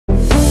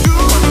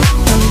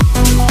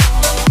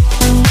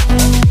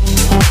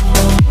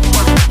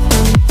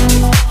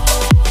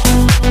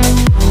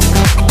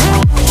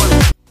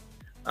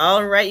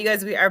right, you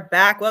guys, we are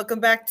back. Welcome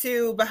back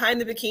to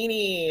Behind the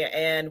Bikini.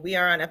 And we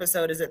are on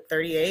episode, is it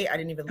 38? I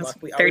didn't even look.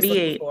 We always look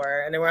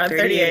before. And then we're on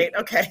 38.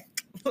 Okay.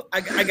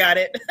 I got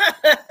it.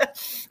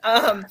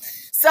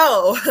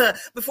 So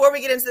before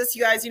we get into this,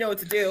 you guys, you know what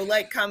to do.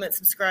 Like, comment,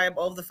 subscribe,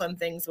 all of the fun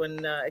things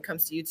when it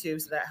comes to YouTube.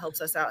 So that helps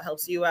us out,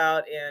 helps you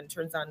out, and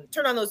turn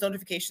on those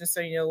notifications so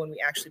you know when we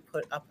actually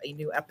put up a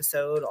new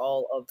episode,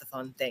 all of the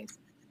fun things.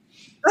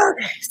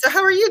 Okay, so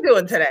how are you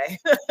doing today?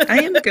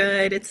 I am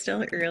good. It's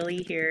still early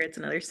here. It's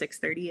another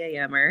 6:30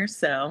 a.m.er,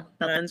 so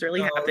nothing's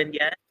really happened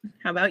yet.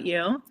 How about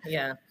you?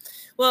 Yeah.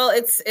 Well,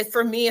 it's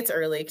for me, it's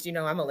early because, you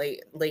know, I'm a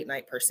late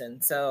night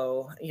person.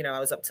 So, you know, I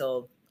was up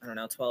till, I don't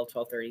know,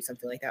 12:30,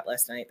 something like that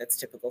last night. That's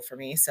typical for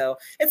me. So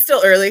it's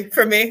still early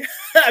for me.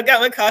 I got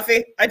my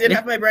coffee. I did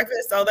have my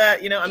breakfast, all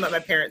that. You know, I'm at my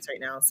parents'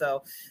 right now.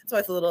 So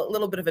it's a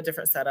little bit of a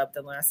different setup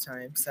than last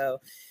time. So.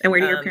 And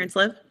where do your parents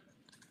live?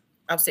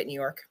 Upstate New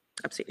York.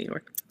 Upstate New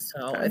York.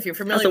 So if you're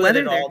familiar with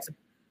it all,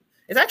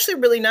 it's actually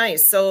really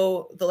nice.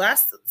 So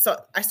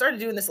I started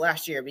doing this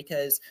last year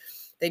because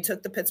they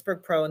took the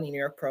Pittsburgh Pro and the New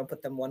York Pro and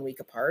put them 1 week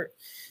apart.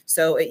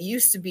 So it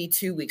used to be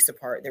 2 weeks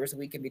apart. There was a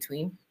week in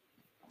between.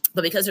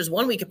 But because there's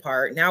 1 week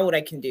apart, now what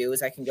I can do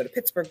is I can go to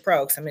Pittsburgh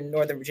Pro because I'm in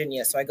Northern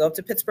Virginia. So I go up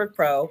to Pittsburgh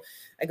Pro,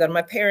 I go to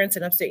my parents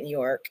in upstate New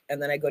York,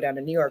 and then I go down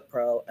to New York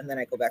Pro, and then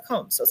I go back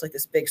home. So it's like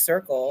this big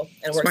circle,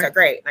 and it works out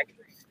great.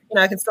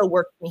 I can still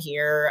work from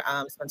here,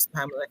 spend some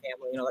time with my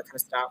family, you know, that kind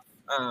of stuff.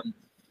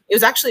 It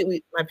was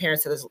actually, my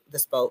parents had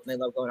this boat, and they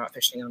love going out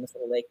fishing on this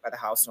little lake by the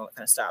house and all that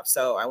kind of stuff.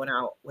 So I went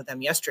out with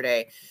them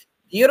yesterday.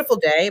 Beautiful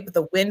day, but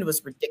the wind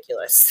was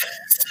ridiculous.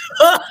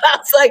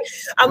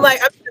 I'm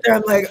like,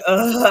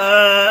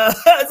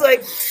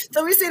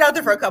 so we stayed out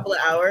there for a couple of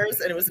hours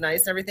and it was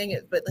nice and everything.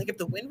 But like, if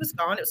the wind was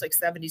gone, it was like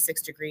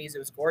 76 degrees. It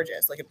was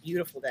gorgeous, like a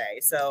beautiful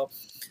day. So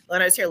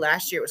when I was here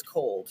last year, it was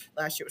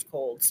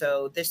cold.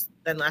 So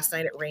then last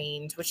night it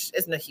rained, which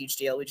isn't a huge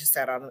deal. We just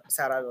sat out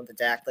on the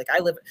deck. Like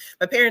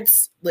my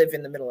parents live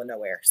in the middle of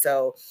nowhere.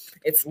 So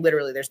it's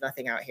literally, there's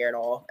nothing out here at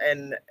all.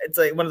 And it's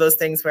like one of those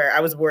things where I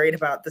was worried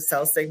about the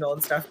cell signal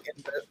and stuff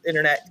and the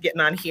internet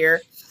getting on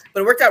here, but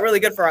it worked out really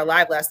good for our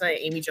live last night.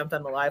 Amy jumped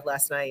on the live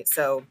last night.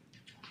 So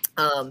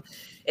I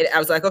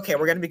was like, okay,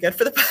 we're going to be good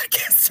for the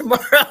podcast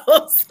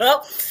tomorrow.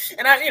 So,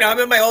 and I'm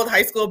in my old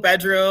high school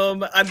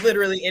bedroom. I'm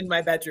literally in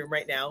my bedroom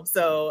right now.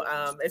 So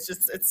it's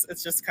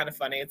just kind of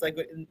funny. It's like,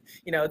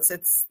 you know,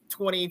 it's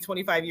 20,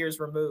 25 years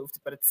removed,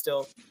 but it's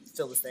still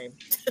the same.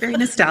 Very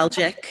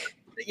nostalgic.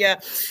 Yeah.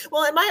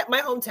 Well, in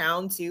my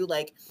hometown too,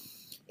 like,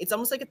 it's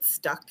almost like it's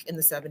stuck in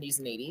the 70s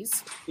and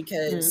 80s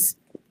because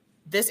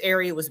this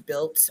area was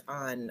built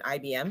on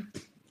IBM.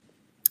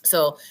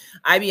 So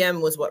IBM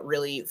was what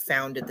really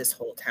founded this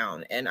whole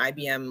town, and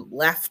IBM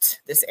left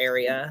this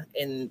area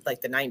in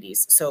like the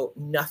 90s. So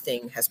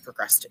nothing has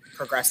progressed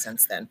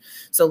since then.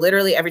 So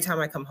literally every time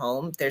I come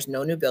home, there's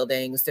no new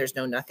buildings, there's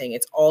no nothing.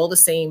 It's all the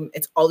same.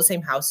 It's all the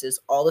same houses,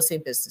 all the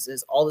same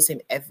businesses, all the same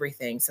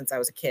everything since I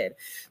was a kid.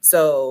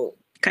 So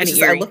kind of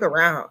I look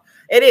around.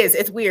 It is.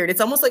 It's weird. It's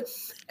almost like,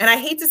 and I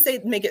hate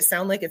to make it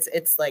sound like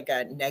it's like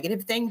a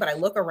negative thing, but I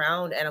look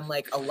around and I'm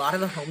like, a lot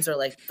of the homes are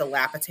like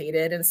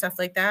dilapidated and stuff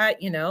like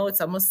that. You know, it's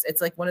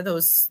like one of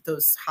those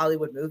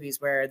Hollywood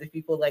movies where the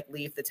people like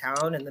leave the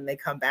town and then they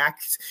come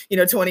back, you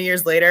know, 20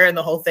 years later and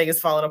the whole thing is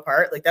falling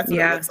apart. Like that's what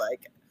it looks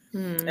like.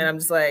 And I'm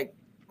just like,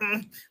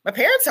 my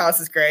parents' house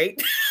is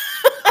great.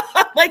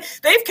 Like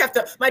they've kept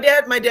up. My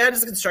dad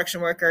is a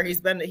construction worker. He's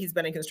been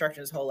in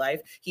construction his whole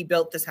life. He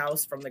built this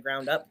house from the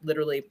ground up,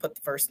 literally put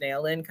the first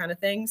nail in kind of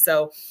thing.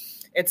 So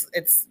it's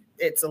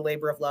a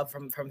labor of love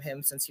from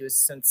him since I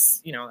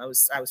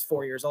was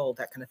 4 years old,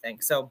 that kind of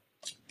thing. So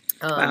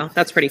wow,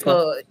 that's pretty cool.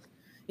 So,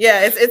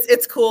 yeah,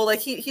 it's cool. Like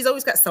he's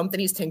always got something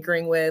he's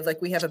tinkering with.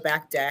 Like we have a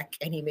back deck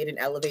and he made an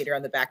elevator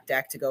on the back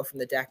deck to go from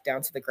the deck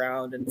down to the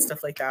ground and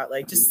stuff like that.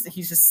 Like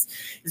he's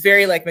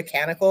very like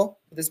mechanical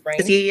with his brain.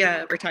 Is he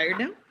retired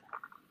now?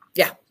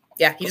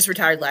 Yeah. He just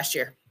retired last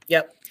year.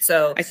 Yep.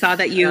 So I saw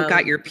that you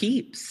got your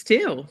peeps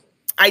too.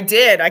 I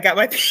did. I got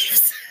my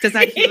peeps. Does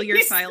that heal your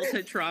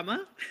childhood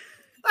trauma?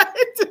 I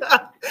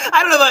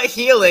don't know about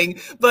healing,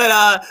 but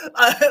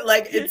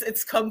like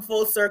it's come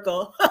full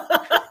circle.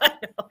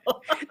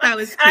 That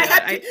was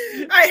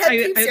cute.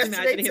 I was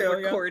imagining him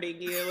recording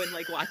you and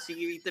like watching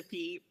you eat the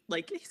peep.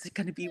 Like, is it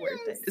gonna be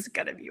worth it? Is it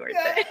gonna be worth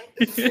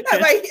it?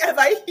 Have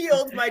I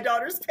healed my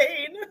daughter's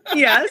pain?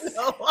 Yes.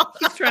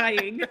 He's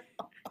trying.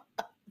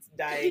 It's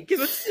dying. Give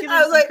him some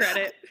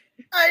credit.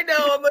 I know.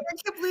 I'm like, I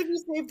can't believe you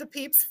saved the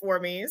peeps for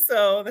me.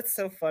 So that's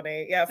so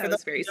funny. Yeah, that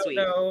was very sweet.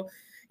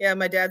 Yeah,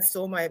 my dad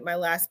stole my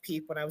last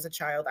peep when I was a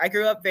child. I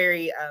grew up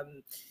very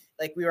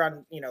like we were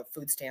on, you know,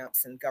 food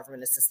stamps and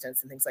government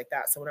assistance and things like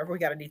that. So whenever we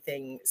got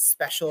anything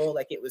special,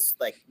 like it was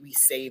like we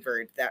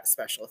savored that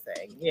special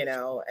thing, you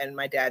know. And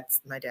my dad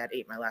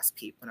ate my last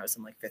peep when I was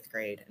in like 5th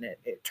grade, and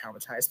it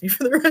traumatized me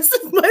for the rest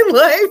of my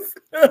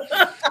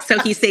life. So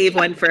he saved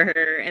one for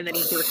her, and then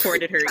he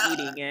recorded her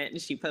eating it,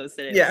 and she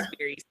posted it. Yeah. It was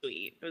very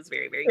sweet. It was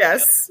very, very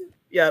yes. Cute.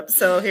 Yep.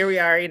 So here we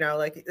are, you know,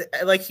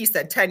 like he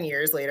said, 10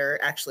 years later.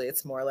 Actually,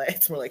 it's more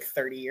like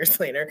 30 years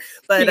later.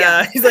 But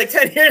he's like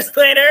 10 years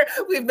later,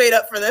 we've made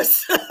up for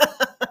this.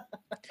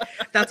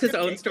 That's his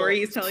own story.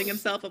 He's telling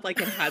himself of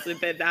like, it hasn't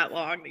been that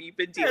long that you've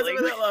been dealing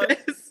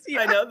with this.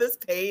 Yeah. I know, this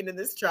pain and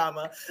this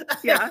trauma.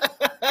 Yeah.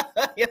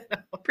 You know?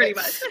 Pretty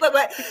much. But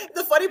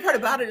the funny part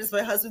about it is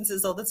my husband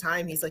says all the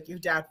time, he's like, your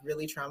dad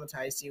really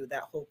traumatized you with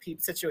that whole peep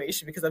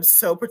situation, because I'm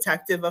so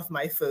protective of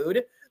my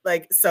food.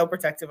 Like so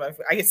protective of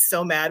food. I get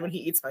so mad when he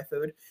eats my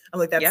food. I'm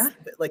like, that's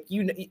like,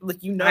 you know,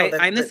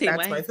 I'm the same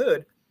that's way. My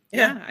food.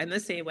 Yeah, I'm the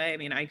same way. I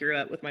mean, I grew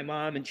up with my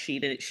mom, and she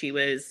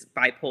was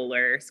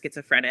bipolar,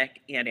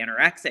 schizophrenic, and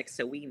anorexic.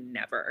 So we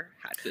never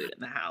had food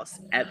in the house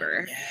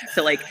ever. Yeah.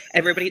 So like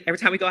every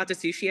time we go out to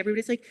sushi,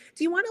 everybody's like,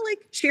 do you want to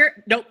like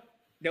share? Nope.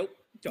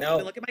 Don't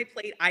even look at my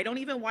plate. I don't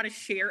even want to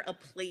share a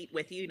plate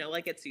with you. You know,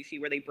 like at sushi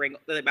where they bring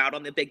them out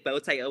on the big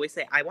boats, I always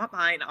say, I want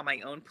mine on my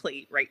own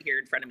plate right here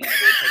in front of me. And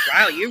everyone's like,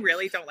 wow, you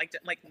really don't like to.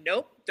 I'm like,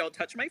 nope, don't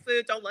touch my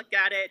food. Don't look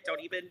at it.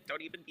 Don't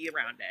even be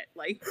around it.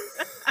 Like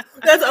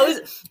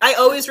I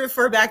always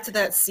refer back to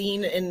that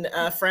scene in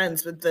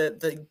Friends with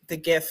the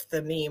GIF,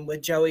 the meme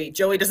with Joey.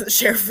 Joey doesn't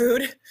share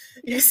food.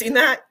 You seen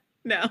that?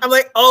 No. I'm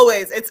like,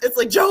 always. It's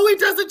like Joey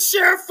doesn't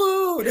share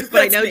food.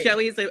 But I know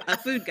Joey's a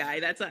food guy.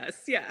 That's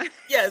us. Yeah.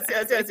 Yes.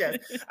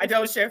 I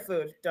don't share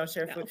food.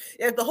 Food.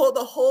 Yeah. The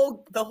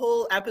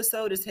whole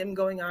episode is him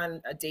going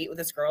on a date with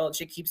this girl, and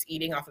she keeps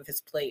eating off of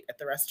his plate at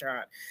the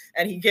restaurant,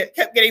 and he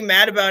kept getting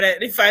mad about it,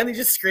 and he finally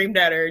just screamed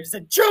at her and just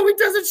said, Joey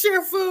doesn't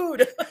share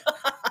food.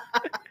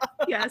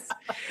 Yes.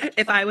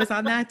 If I was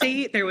on that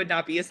date, there would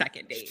not be a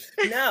second date.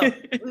 No.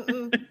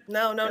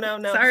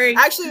 No. Sorry.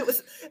 Actually, it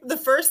was the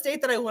first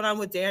date that I went on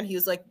with Dan.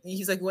 He's like,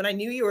 when I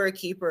knew you were a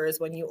keeper is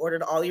when you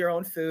ordered all your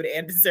own food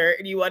and dessert,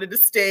 and you wanted a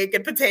steak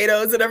and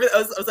potatoes and everything. I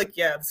was like,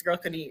 yeah, this girl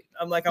can eat.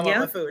 I'm like, I want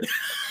my food.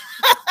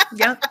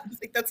 Yep.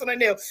 Like, that's what I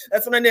knew.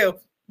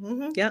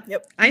 Mm-hmm.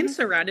 Yep. I'm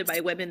surrounded by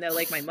women though,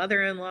 like my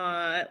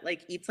mother-in-law,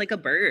 like eats like a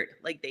bird.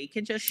 Like they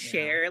can just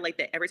share. Like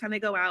every time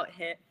they go out,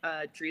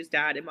 Drew's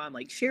dad and mom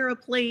like share a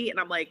plate, and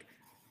I'm like,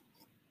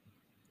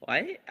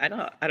 what? I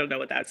don't know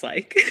what that's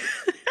like.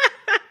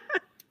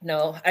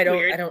 No, I don't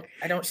share.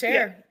 I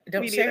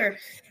don't share.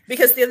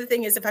 Because the other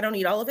thing is, if I don't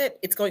eat all of it,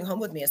 it's going home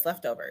with me as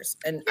leftovers,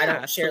 and I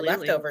don't share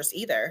leftovers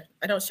either.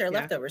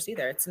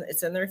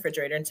 It's in the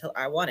refrigerator until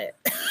I want it.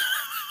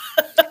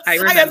 I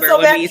remember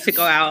when we used to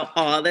go out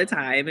all the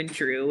time, and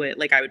Drew,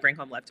 like I would bring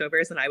home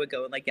leftovers, and I would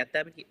go and like get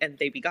them, and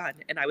they'd be gone,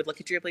 and I would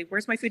look at Drew like,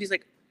 "Where's my food?" He's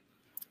like,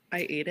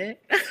 "I ate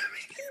it."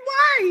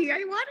 Why?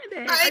 I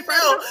wanted it. I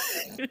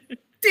know.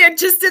 Dan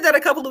just did that a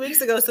couple of weeks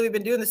ago. So we've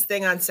been doing this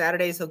thing on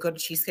Saturdays. He'll go to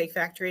Cheesecake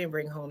Factory and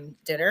bring home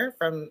dinner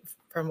from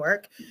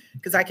work,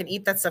 because I can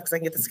eat that stuff because I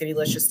can get the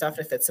Skinnylicious stuff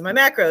and it fits in my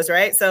macros,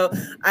 right? So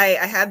I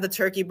had the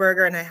turkey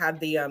burger, and I had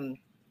the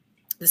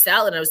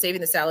salad, and I was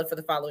saving the salad for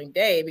the following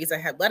day because I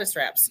had lettuce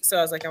wraps. So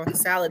I was like, I want the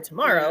salad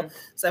tomorrow. Mm-hmm.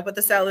 So I put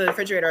the salad in the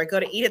refrigerator. I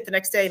go to eat it the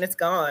next day, and it's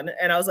gone.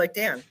 And I was like,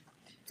 Dan,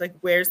 it's like,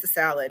 where's the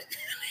salad?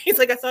 He's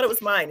like, I thought it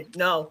was mine.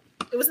 No,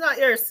 it was not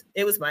yours.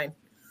 It was mine.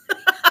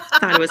 I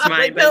thought it was mine,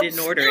 like, but I didn't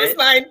order it. It was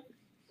mine.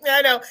 Yeah,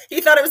 I know. He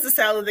thought it was the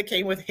salad that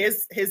came with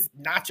his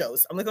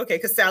nachos. I'm like, okay,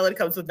 because salad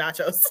comes with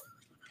nachos.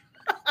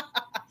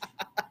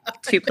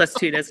 2 +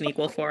 2 doesn't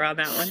equal 4 on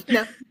that one.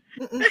 No.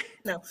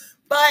 No,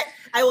 but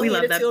I will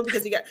hand it to him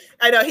because he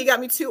got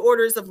me 2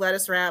 orders of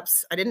lettuce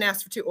wraps. I didn't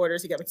ask for 2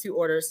 orders. He got me 2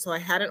 orders. So I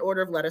had an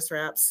order of lettuce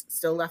wraps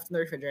still left in the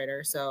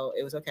refrigerator. So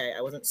it was okay.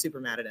 I wasn't super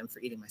mad at him for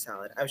eating my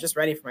salad. I was just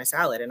ready for my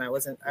salad, and I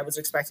was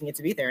expecting it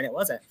to be there, and it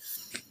wasn't.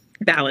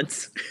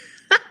 Balance.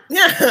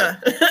 Yeah,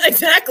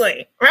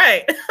 exactly.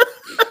 Right.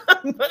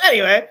 But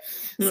anyway,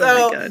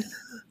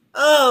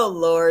 oh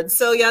Lord.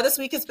 So yeah, this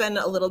week has been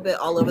a little bit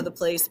all over the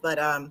place, but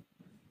I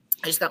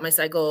just got my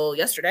cycle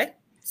yesterday.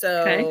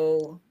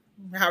 So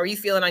How are you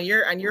feeling on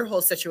your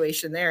whole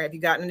situation there? Have you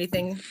gotten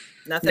anything?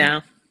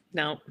 Nothing?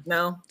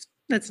 No.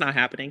 That's not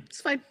happening.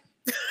 It's fine.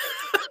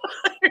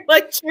 You're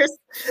like, cheers.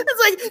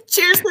 It's like,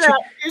 cheers to that.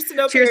 Cheers to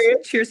no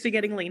period. Cheers to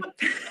getting lean.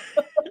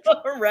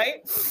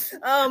 Right?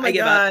 Oh my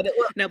God.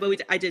 No,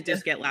 but I did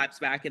just get labs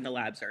back, and the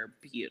labs are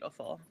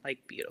beautiful, like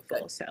beautiful.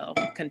 Good. So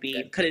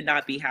could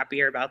not be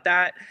happier about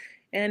that.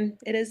 And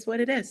it is what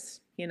it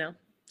is, you know?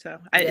 So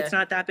it's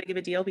not that big of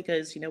a deal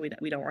because, you know,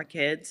 we don't want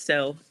kids.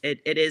 So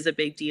it is a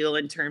big deal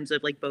in terms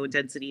of like bone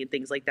density and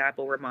things like that,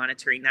 but we're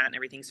monitoring that and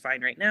everything's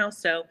fine right now.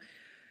 So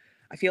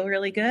I feel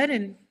really good.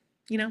 And,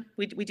 you know,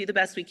 we do the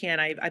best we can.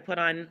 I put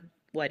on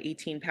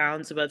 18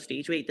 pounds above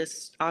stage weight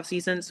this off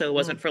season. So it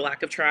wasn't for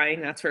lack of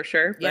trying, that's for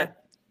sure.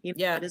 But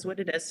it is what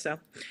it is. So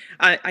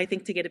I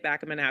think to get it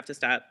back, I'm going to have to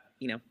stop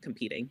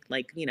competing.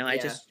 Like, I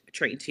just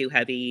train too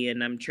heavy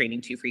and I'm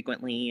training too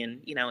frequently.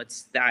 And,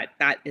 it's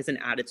that is an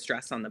added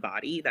stress on the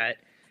body that,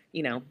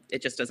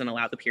 it just doesn't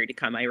allow the period to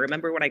come. I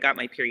remember when I got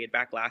my period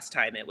back last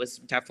time, it was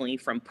definitely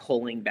from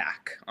pulling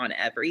back on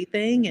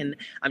everything. And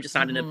I'm just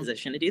not in a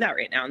position to do that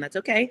right now. And that's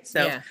okay.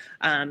 So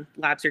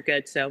labs are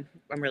good. So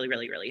I'm really,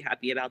 really, really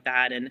happy about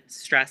that. And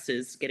stress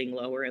is getting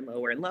lower and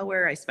lower and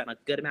lower. I spent a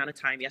good amount of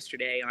time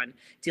yesterday on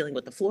dealing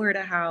with the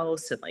Florida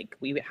house. And like,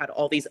 we had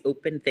all these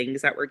open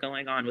things that were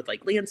going on with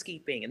like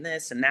landscaping and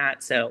this and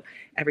that. So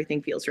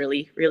everything feels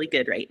really, really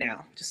good right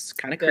now. Just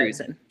kind of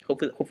cruising.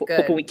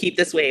 Hopefully we keep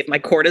this wave. My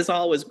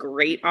cortisol was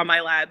great on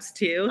my labs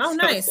too. Oh, so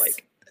nice.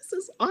 Like, this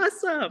is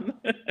awesome.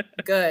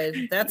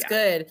 Good. That's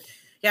good.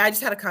 Yeah, I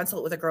just had a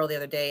consult with a girl the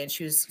other day, and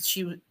she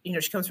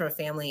comes from a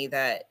family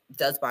that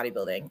does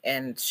bodybuilding,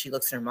 and she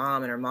looks at her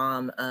mom, and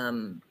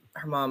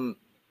her mom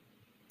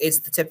is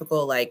the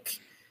typical like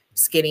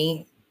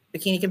skinny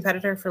bikini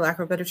competitor, for lack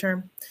of a better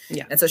term.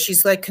 Yeah. And so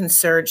she's like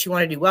concerned. She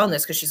wanted to do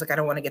wellness because she's like, I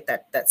don't want to get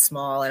that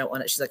small. I don't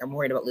want to. She's like, I'm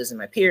worried about losing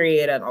my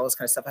period and all this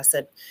kind of stuff. I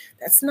said,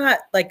 that's not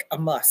like a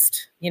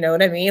must. You know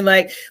what I mean?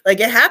 Like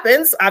it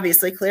happens,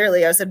 obviously,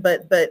 clearly. I said,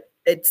 but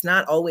it's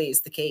not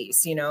always the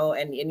case,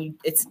 and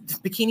it's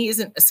bikini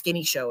isn't a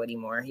skinny show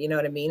anymore. You know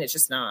what I mean? It's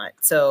just not.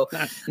 So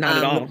not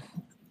at all.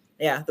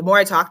 Yeah. The more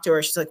I talk to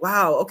her, she's like,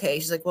 wow, okay.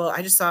 She's like, well,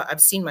 I've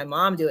seen my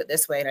mom do it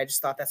this way. And I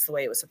just thought that's the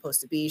way it was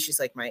supposed to be. She's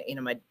like,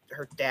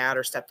 her dad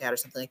or stepdad or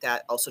something like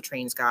that also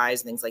trains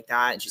guys and things like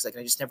that. And she's like,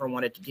 I just never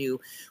wanted to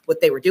do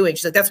what they were doing.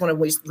 She's like, that's one of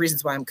the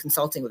reasons why I'm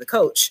consulting with a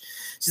coach.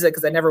 She's like,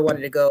 because I never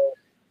wanted to go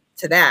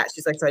to that.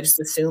 She's like, so I just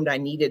assumed I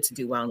needed to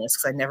do wellness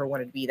because I never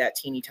wanted to be that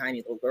teeny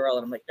tiny little girl.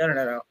 And I'm like,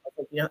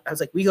 no. I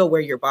was like, we go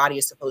where your body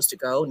is supposed to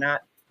go,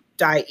 not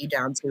diet you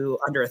down to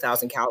under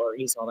 1,000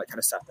 calories, all that kind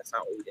of stuff. That's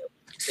not what we do.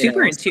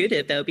 Super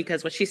intuitive though,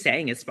 because what she's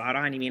saying is spot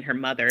on. I mean, her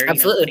mother,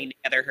 putting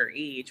together her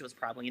age was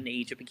probably in the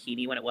age of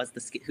bikini when it was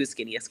the Who's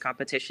Skinniest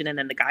competition, and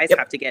then the guys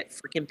have to get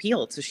freaking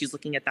peeled. So she's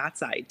looking at that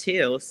side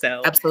too.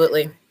 So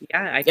absolutely,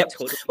 yeah, I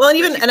totally. Well, and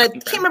even I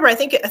can't remember. I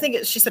think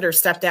she said her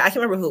stepdad. I can't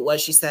remember who it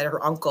was. She said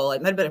her uncle.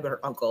 It might have been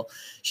her uncle.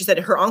 She said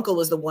her uncle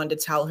was the one to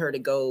tell her to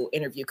go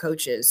interview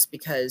coaches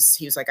because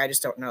he was like, I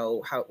just don't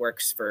know how it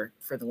works for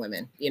the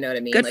women. You know what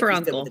I mean? Good like, for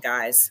uncle. Good with the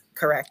guys.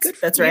 Correct.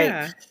 That's right.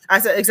 Yeah. I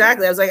said,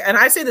 exactly. I was like, and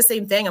I say the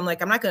same thing. I'm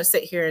like, I'm not going to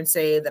sit here and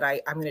say that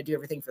I'm going to do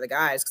everything for the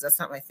guys because that's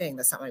not my thing.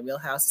 That's not my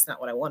wheelhouse. It's not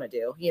what I want to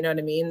do. You know what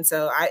I mean?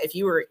 So if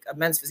you were a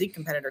men's physique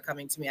competitor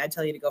coming to me, I'd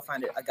tell you to go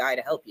find a guy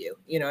to help you.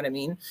 You know what I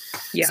mean?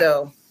 Yeah.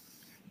 So,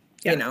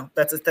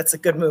 that's a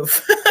good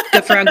move.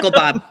 Good for Uncle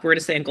Bob. We're going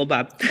to say Uncle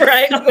Bob.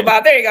 Right. Uncle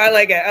Bob. There you go. I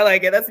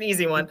like it. That's an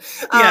easy one.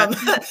 Yeah.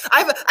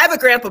 I have a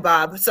Grandpa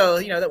Bob. So,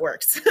 that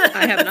works.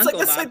 I have an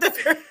Uncle Bob.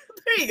 There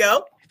you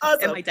go.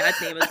 Awesome. And my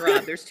dad's name is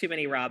Rob. There's too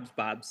many Robs,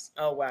 Bobs.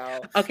 Oh,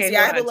 wow. Okay.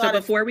 So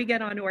before we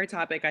get on to our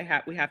topic,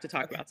 we have to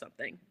talk about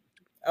something.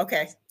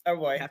 Okay. Oh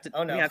boy. We have to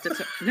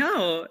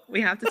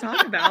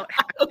talk about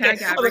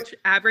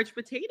average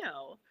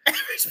potato.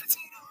 Average potato.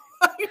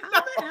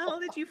 How the hell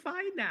did you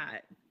find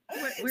that?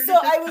 Where so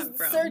I was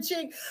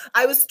searching.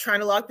 I was trying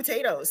to log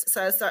potatoes.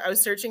 So I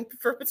was searching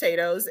for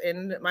potatoes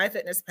in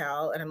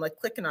MyFitnessPal, and I'm like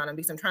clicking on them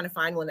because I'm trying to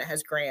find one that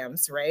has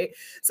grams, right?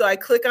 So I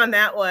click on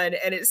that one,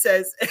 and it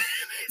says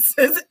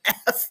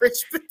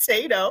average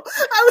potato.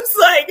 I was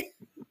like,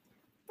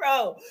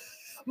 bro.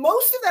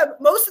 Most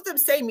of them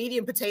say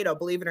medium potato,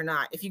 believe it or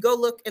not. If you go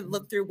look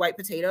through white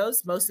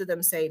potatoes, most of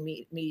them say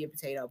medium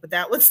potato, but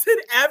that was an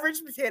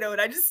average potato.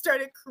 And I just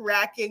started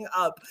cracking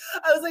up.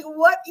 I was like,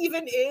 what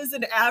even is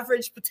an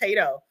average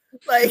potato?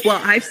 Like, well,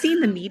 I've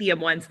seen the medium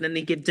ones and then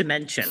they give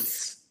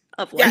dimensions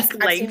of length,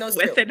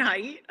 width, and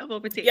height of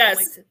a potato.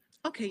 Yes.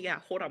 Okay, yeah,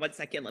 hold on one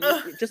second.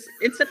 Let me just,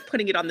 instead of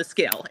putting it on the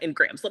scale in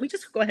grams, let me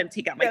just go ahead and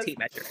take out my tape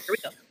measure. Here we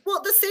go.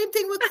 Well, the same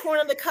thing with corn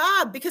on the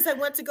cob, because I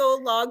went to go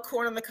log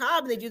corn on the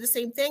cob and they do the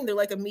same thing. They're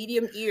like a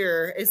medium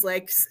ear it's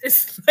like,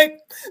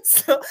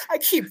 so I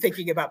keep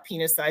thinking about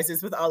penis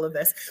sizes with all of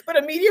this,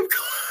 but a medium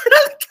corn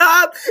on the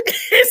cob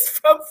is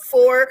from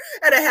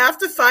 4.5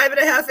 to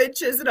 5.5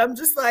 inches. And I'm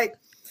just like,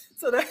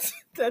 so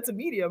that's a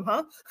medium,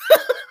 huh?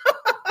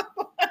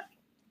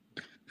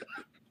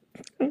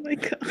 Oh my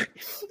God.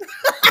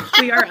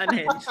 We are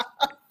unhinged.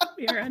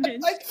 We are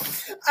unhinged.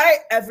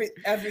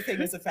 Everything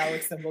is a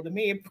phallic symbol to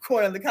me.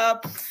 Corn on the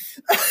cob.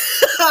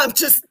 I'm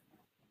just,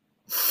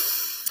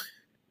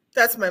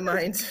 that's my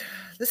mind.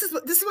 This is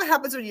what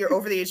happens when you're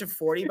over the age of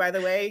 40, by the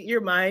way.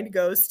 Your mind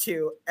goes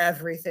to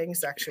everything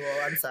sexual.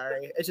 I'm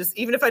sorry. It's just,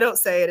 even if I don't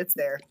say it, it's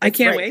there. I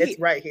can't wait. It's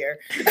right here.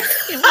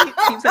 Can't wait.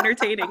 Seems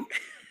entertaining.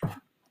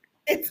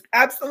 It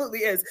absolutely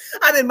is.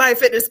 I'm in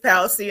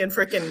MyFitnessPal seeing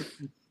freaking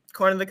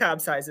corn on the cob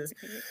sizes,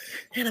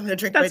 and I'm gonna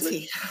drink my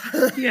tea.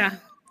 Yeah,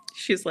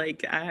 she's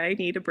like, I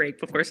need a break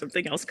before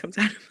something else comes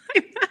out of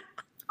my mouth.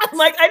 I'm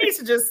like, I need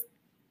to just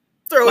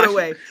throw it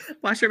away.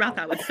 Wash your mouth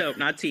out with soap,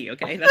 not tea.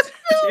 Okay, that's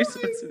what you're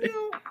supposed to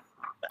do.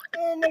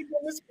 Oh my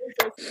goodness.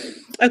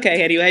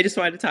 Okay, anyway, I just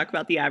wanted to talk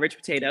about the average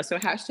potato. So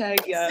hashtag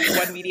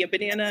one medium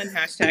banana and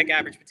hashtag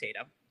average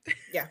potato.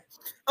 Yeah.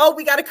 Oh,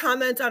 we got a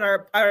comment on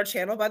our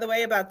channel, by the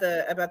way, about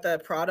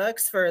the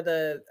products for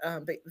the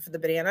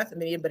banana, the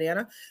medium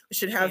banana. We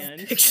should have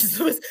pictures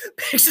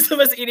of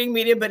us eating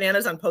medium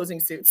bananas on posing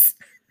suits.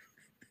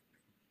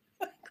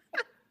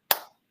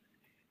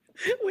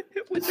 with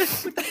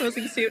the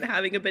posing suit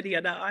having a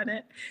banana on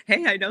it.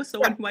 Hey, I know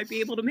someone who might be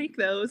able to make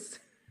those.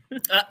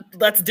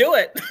 Let's do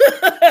it.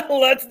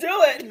 Let's do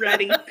it.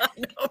 Ready. I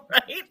know,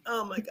 right?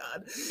 Oh my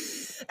God.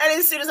 And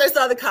as soon as I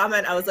saw the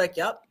comment, I was like,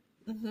 yep.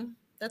 Mm-hmm.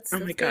 That's my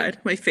good. God.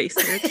 My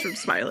face hurts from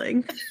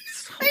smiling.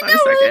 Hold on a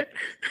second.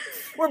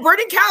 We're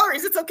burning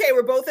calories. It's okay.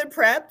 We're both in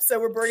prep, so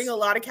we're burning a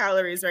lot of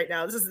calories right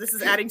now. This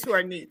is adding to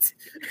our NEAT.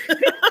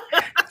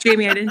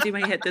 Jamie, I didn't do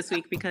my hit this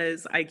week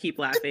because I keep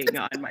laughing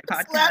on my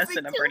podcast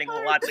and I'm burning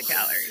lots of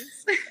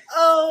calories.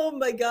 Oh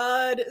my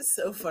God. It's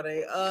so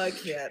funny. Oh, I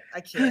can't.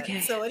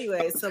 Okay. So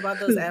anyway, so about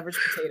those average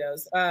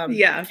potatoes.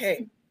 Yeah.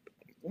 Okay.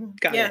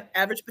 Got it.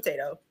 Average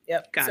potato.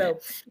 Yep. Got so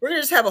it. We're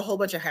gonna just have a whole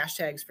bunch of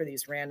hashtags for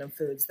these random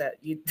foods that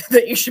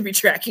you should be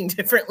tracking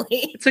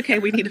differently. It's okay.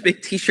 We need a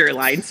big t-shirt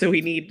line, so we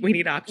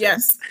need options.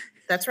 Yes,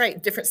 that's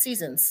right. Different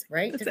seasons,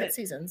 right? That's Different it.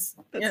 seasons.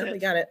 That's yeah, it. We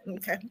got it.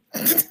 Okay.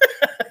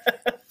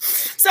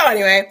 So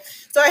anyway,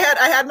 so I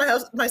had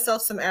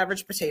myself some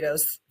average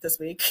potatoes this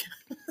week.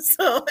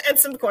 So and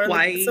some corn,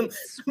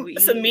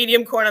 some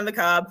medium corn on the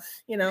cob.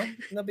 You know,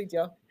 no big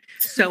deal.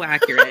 So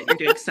accurate. You're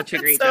doing such a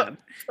great job.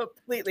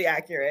 Completely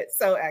accurate.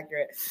 So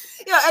accurate.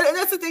 Yeah, and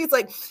that's the thing. It's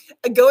like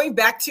going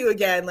back to,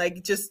 again,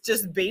 like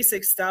just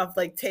basic stuff.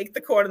 Like take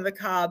the corn on the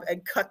cob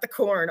and cut the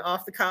corn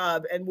off the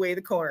cob and weigh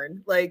the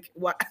corn. Like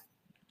what?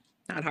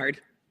 Not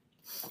hard.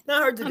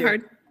 Not hard to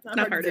do.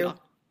 Not hard at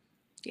all.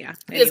 Yeah.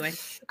 Anyway,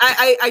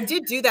 I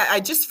did do that.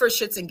 I just for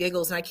shits and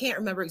giggles, and I can't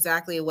remember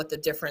exactly what the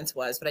difference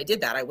was, but I did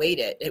that. I weighed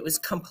it. It was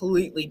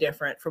completely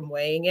different from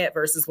weighing it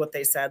versus what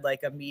they said,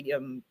 like a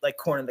medium, like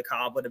corn on the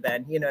cob would have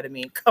been. You know what I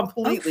mean?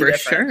 Completely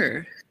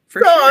different.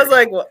 Sure. I was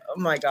like, well, oh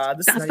my God,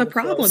 that's the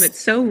problem. Close. It's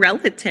so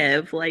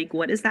relative. Like,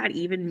 what does that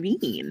even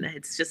mean?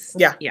 It's just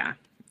yeah.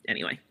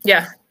 Anyway.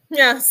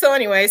 Yeah. So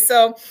anyway,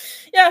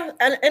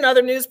 and in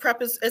other news,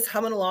 prep is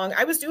humming along.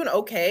 I was doing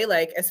okay,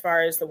 like as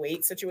far as the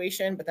weight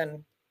situation, but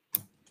then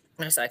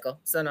my cycle.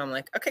 So now I'm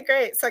like, okay,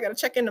 great. So I got to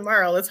check in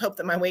tomorrow. Let's hope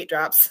that my weight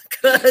drops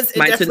because it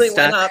definitely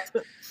went up.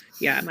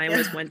 Yeah, mine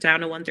went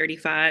down to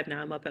 135.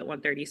 Now I'm up at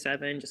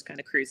 137, just kind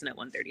of cruising at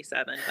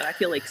 137. But I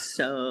feel like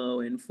so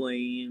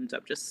inflamed.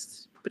 I'm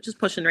just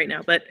pushing right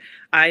now. But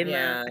I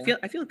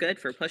feel good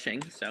for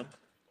pushing. So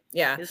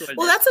yeah.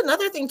 Well, that's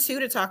another thing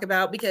too to talk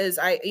about because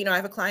I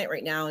have a client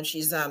right now and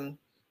she's a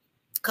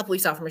couple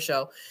weeks off from her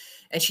show.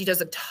 And she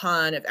does a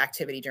ton of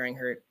activity during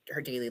her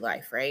daily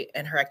life, right?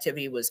 And her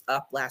activity was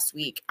up last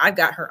week. I've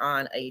got her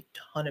on a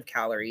ton of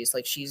calories.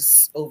 Like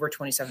she's over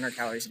 2,700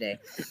 calories a day,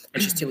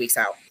 and she's 2 weeks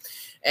out.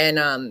 And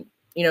I'm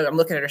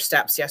looking at her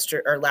steps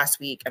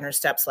last week, and her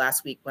steps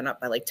last week went up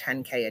by like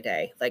 10K a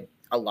day, like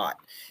a lot.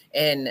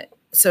 And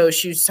so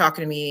she was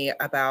talking to me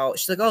about,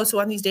 she's like, oh, so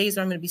on these days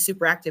when I'm going to be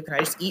super active, can I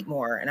just eat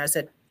more? And I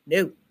said,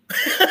 no.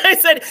 I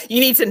said,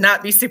 you need to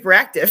not be super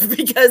active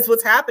because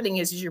what's happening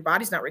is your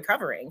body's not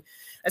recovering.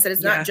 I said,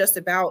 it's not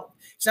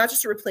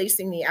just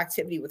replacing the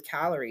activity with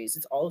calories.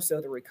 It's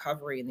also the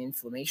recovery and the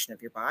inflammation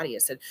of your body. I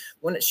said,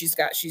 when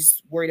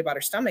she's worried about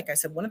her stomach. I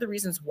said, one of the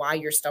reasons why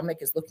your stomach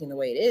is looking the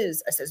way it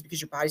is, I said, is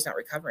because your body's not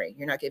recovering.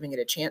 You're not giving it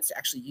a chance to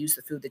actually use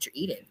the food that you're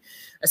eating.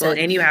 I said,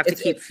 and you have to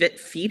keep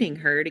feeding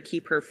her to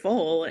keep her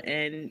full.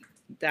 And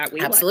that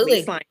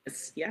waistline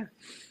is, Yes.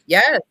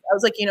 I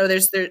was like,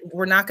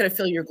 we're not going to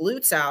fill your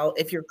glutes out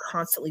if you're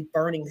constantly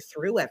burning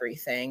through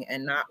everything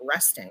and not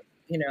resting.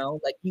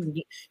 Like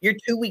you're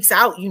 2 weeks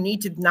out, you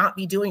need to not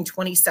be doing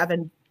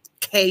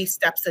 27K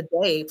steps a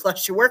day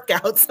plus your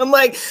workouts. I'm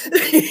like,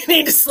 you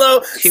need to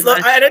slow.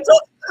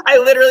 I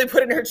literally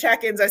put in her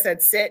check-ins. I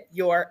said, sit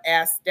your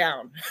ass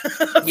down.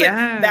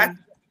 That's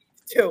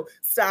to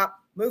stop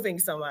moving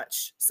so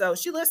much. So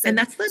she listened. And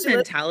that's the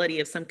mentality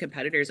of some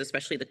competitors,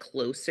 especially the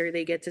closer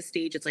they get to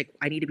stage. It's like,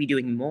 I need to be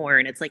doing more.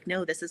 And it's like,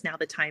 no, this is now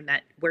the time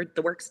that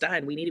the work's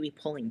done. We need to be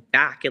pulling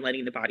back and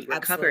letting the body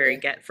recover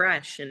and get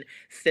fresh and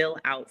fill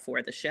out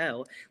for the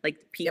show. Like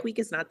peak week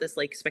is not this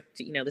like,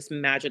 this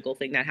magical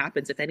thing that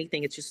happens. If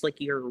anything, it's just like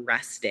you're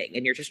resting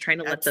and you're just trying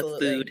to let the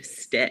food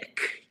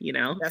stick,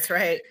 That's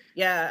right.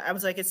 Yeah. I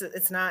was like,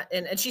 it's not.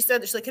 And she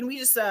said, she's like, can we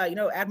just,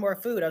 add more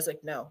food? I was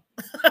like, no.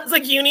 I was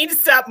like, you need to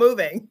stop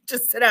moving.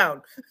 Just sit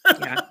down.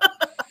 No.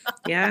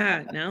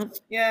 Yeah.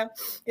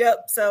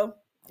 Yep. So,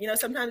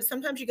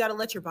 sometimes you got to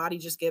let your body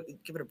just give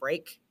it a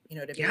break, you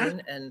know what I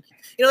mean? And,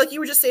 like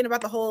you were just saying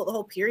about the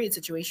whole period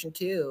situation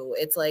too.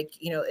 It's like,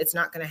 it's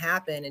not going to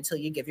happen until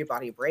you give your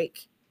body a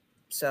break.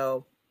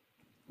 So,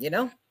 you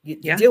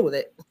deal with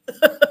it.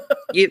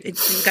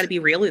 You've got to be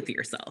real with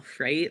yourself,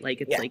 right?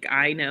 Like, it's like,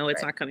 I know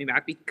it's not coming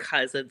back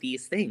because of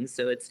these things.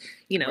 So it's,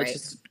 it's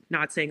just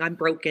not saying I'm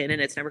broken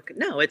and it's never,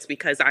 no, it's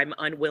because I'm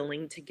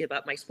unwilling to give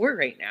up my sport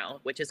right now,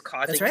 which is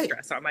causing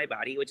stress on my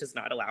body, which is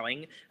not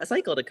allowing a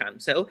cycle to come.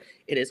 So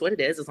it is what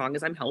it is. As long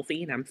as I'm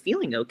healthy and I'm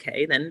feeling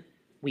okay, then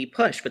we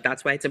push, but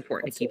that's why it's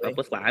important to keep up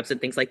with labs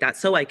and things like that,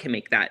 so I can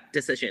make that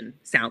decision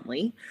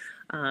soundly.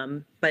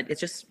 But it's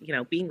just, you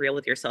know, being real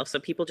with yourself. So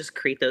people just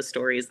create those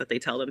stories that they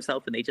tell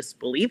themselves and they just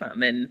believe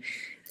them, and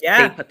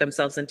they put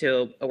themselves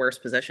into a worse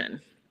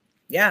position.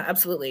 Yeah,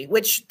 absolutely.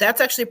 Which that's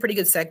actually a pretty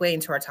good segue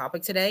into our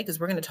topic today, because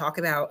we're going to talk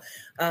about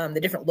the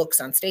different looks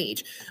on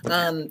stage.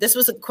 This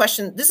is a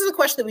question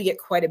that we get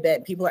quite a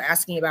bit. People are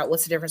asking about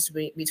what's the difference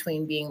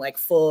between being like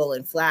full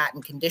and flat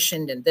and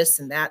conditioned and this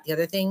and that, the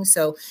other thing.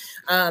 So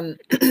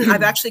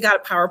I've actually got a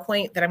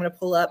PowerPoint that I'm going to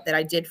pull up that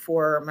I did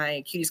for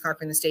my Cuties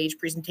Conquering the Stage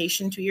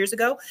presentation 2 years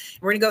ago.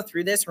 And we're going to go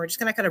through this. And we're just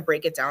going to kind of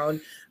break it down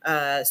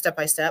step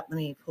by step. Let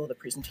me pull the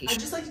presentation.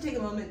 I'd just like to take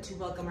a moment to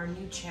welcome our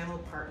new channel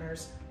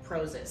partners,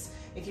 Prozis.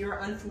 If you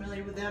are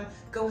unfamiliar with them,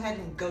 go ahead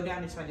and go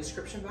down into my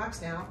description box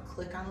now,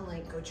 click on the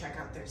link, go check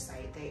out their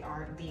site. They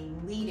are the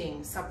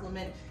leading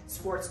supplement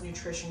sports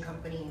nutrition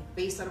company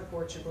based out of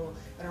Portugal,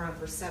 been around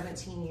for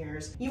 17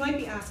 years. You might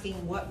be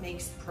asking what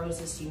makes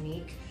Prozis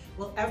unique?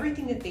 Well,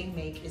 everything that they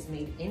make is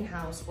made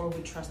in-house or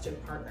with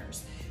trusted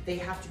partners. They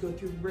have to go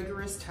through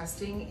rigorous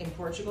testing in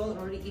Portugal in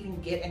order to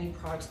even get any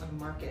products on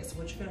the market. So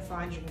what you're gonna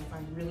find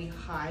really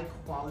high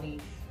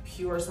quality,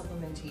 pure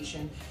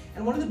supplementation.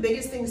 And one of the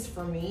biggest things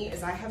for me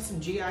is I have some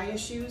GI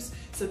issues.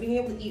 So being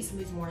able to eat some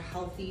of these more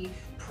healthy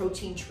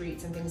protein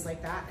treats and things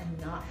like that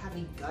and not have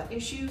any gut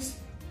issues,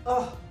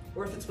 oh,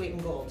 worth its weight in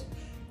gold.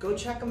 Go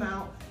check them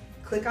out.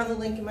 Click on the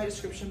link in my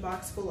description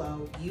box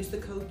below. Use the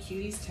code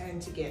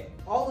Cuties10 to get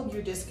all of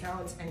your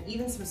discounts and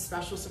even some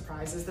special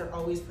surprises. They're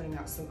always putting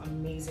out some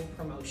amazing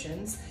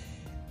promotions.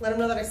 Let them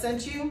know that I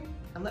sent you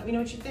and let me know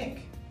what you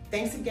think.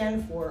 Thanks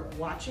again for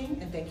watching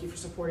and thank you for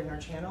supporting our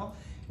channel.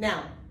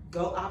 Now,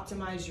 go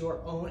optimize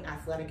your own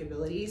athletic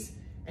abilities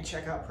and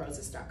check out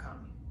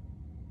Prozis.com.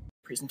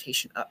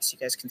 Presentation up so you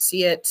guys can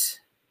see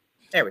it.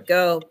 There we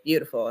go.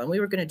 Beautiful. And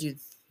we were going to do,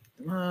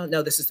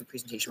 no, this is the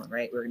presentation one,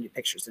 right? We're going to do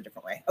pictures a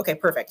different way. Okay,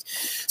 perfect.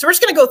 So we're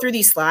just going to go through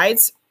these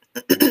slides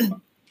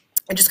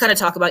and just kind of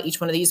talk about each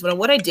one of these. But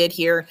what I did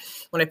here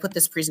when I put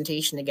this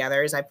presentation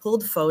together is I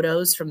pulled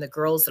photos from the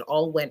girls that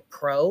all went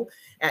pro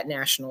at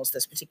nationals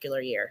this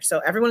particular year. So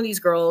every one of these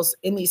girls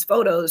in these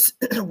photos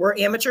were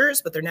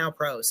amateurs, but they're now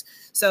pros.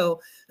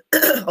 So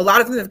a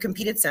lot of them have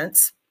competed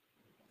since.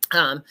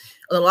 A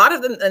lot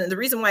of them, and the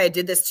reason why I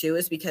did this too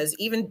is because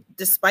even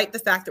despite the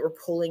fact that we're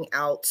pulling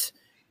out,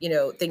 you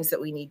know, things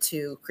that we need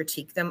to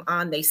critique them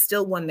on, they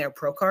still won their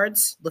pro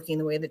cards looking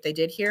the way that they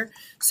did here.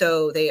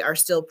 So they are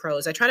still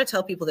pros. I try to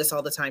tell people this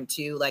all the time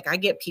too. Like I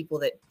get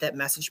people that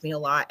message me a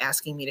lot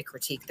asking me to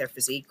critique their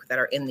physique that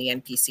are in the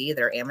NPC,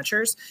 that are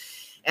amateurs.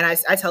 And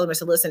I tell them, I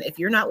said, listen, if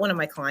you're not one of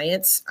my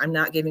clients, I'm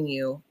not giving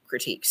you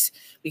critiques,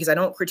 because I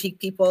don't critique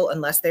people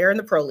unless they're in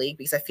the pro league,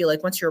 because I feel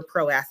like once you're a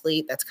pro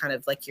athlete, that's kind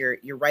of like your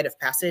rite of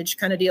passage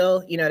kind of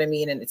deal. You know what I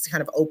mean? And it's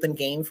kind of open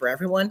game for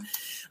everyone.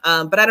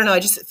 But I don't know.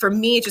 For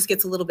me, it just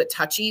gets a little bit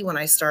touchy when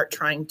I start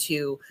trying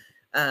to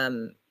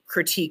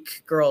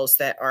critique girls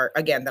that are,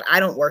 again, that I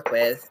don't work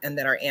with and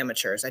that are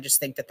amateurs. I just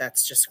think that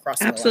that's just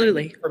crossing the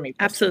line for me personally.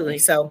 Absolutely.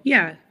 So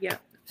yeah.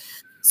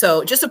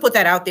 So just to put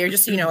that out there,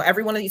 just so you know,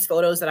 every one of these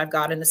photos that I've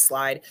got in this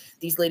slide,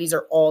 these ladies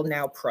are all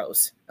now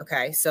pros.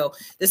 Okay. So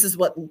this is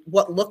what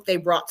look they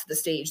brought to the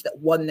stage that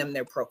won them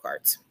their pro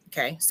cards.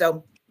 Okay.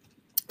 So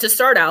to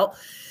start out,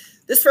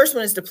 this first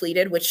one is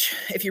depleted, which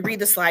if you read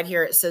the slide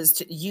here, it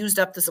says used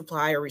up the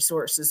supply or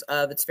resources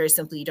of. It's very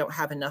simply, you don't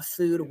have enough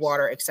food,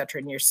 water,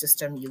 etc. in your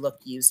system. You look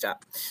used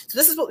up. So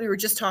this is what we were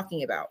just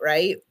talking about,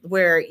 right?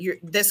 Where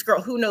this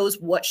girl, who knows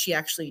what she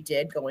actually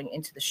did going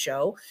into the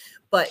show,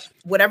 but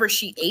whatever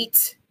she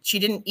ate, she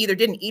didn't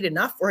eat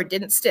enough or it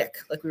didn't stick,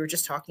 like we were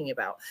just talking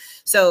about.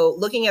 So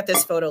looking at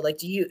this photo, like,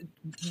 do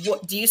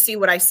you see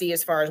what I see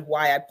as far as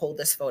why I pulled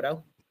this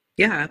photo?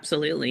 Yeah,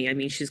 absolutely. I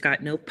mean, she's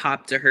got no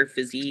pop to her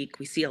physique.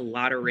 We see a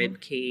lot of rib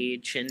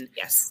cage, and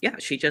yes, yeah,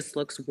 she just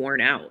looks worn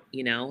out,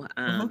 you know?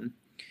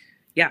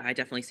 Yeah, I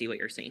definitely see what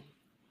you're saying.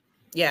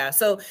 Yeah.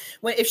 So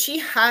if she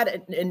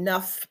had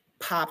enough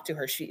pop to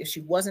her, if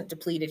she wasn't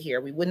depleted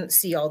here, we wouldn't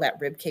see all that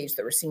rib cage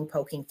that we're seeing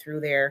poking through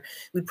there.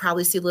 We'd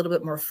probably see a little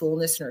bit more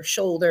fullness in her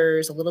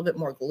shoulders, a little bit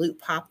more glute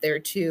pop there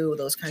too,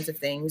 those kinds of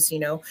things, you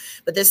know.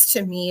 But this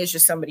to me is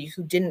just somebody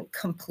who didn't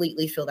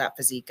completely fill that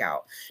physique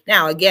out.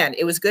 Now, again,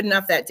 it was good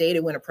enough that day to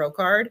win a pro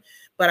card,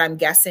 but I'm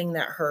guessing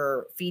that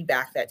her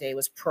feedback that day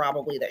was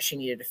probably that she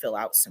needed to fill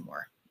out some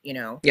more. You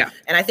know, yeah.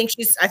 And I think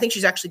she's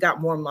actually got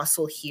more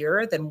muscle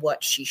here than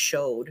what she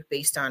showed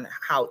based on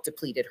how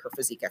depleted her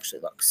physique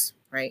actually looks.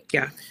 Right.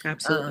 Yeah,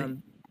 absolutely.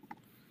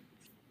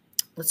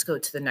 Let's go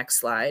to the next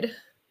slide.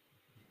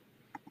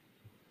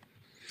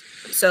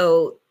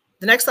 So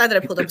the next slide that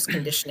I pulled up is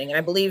conditioning. And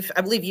I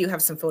believe you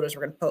have some photos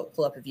we're going to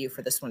pull up of you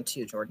for this one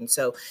too, Jordan.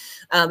 So,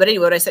 but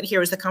anyway, what I said here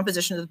was the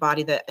composition of the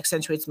body that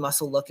accentuates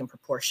muscle look and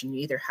proportion.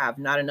 You either have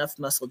not enough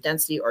muscle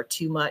density or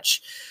too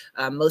much.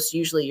 Most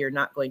usually you're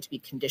not going to be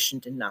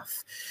conditioned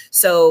enough.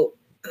 So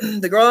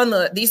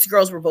these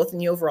girls were both in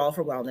the overall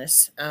for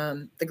wellness.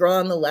 The girl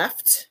on the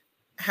left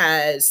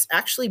has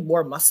actually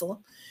more muscle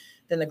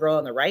than the girl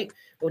on the right.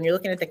 But when you're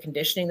looking at the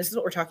conditioning, this is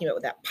what we're talking about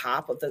with that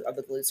pop of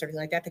the glutes,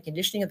 everything like that. The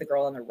conditioning of the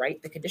girl on the right,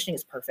 the conditioning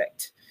is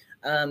perfect.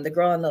 The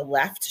girl on the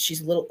left,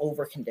 she's a little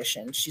over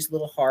conditioned. She's a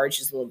little hard.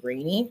 She's a little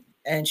grainy,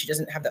 and she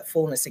doesn't have that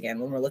fullness again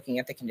when we're looking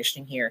at the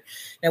conditioning here.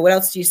 Now, what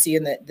else do you see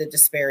in the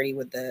disparity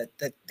with the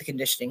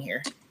conditioning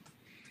here?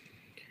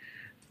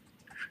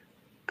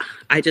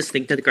 I just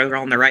think that the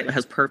girl on the right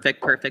has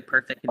perfect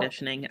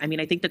conditioning. I mean,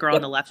 I think the girl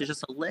on the left is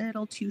just a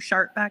little too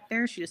sharp back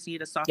there. She just needed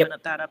to soften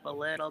that up a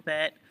little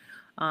bit.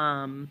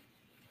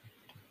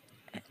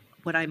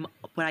 What I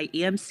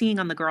am seeing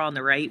on the girl on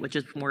the right, which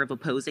is more of a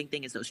posing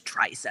thing, is those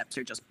triceps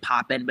are just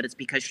popping, but it's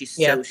because she's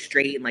so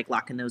straight and like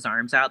locking those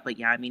arms out. But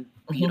yeah, I mean,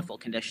 beautiful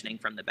conditioning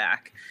from the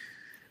back.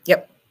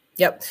 Yep.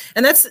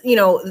 And that's, you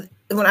know,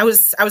 when I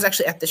was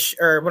actually at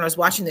when I was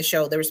watching the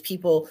show, there was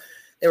people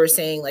that were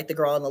saying like the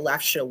girl on the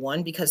left should have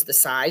won because the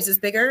size is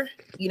bigger.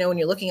 You know, when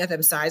you're looking at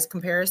them size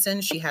comparison,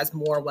 she has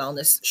more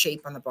wellness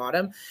shape on the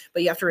bottom,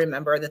 but you have to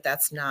remember that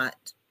that's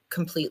not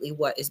completely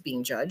what is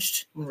being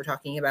judged when we're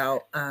talking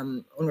about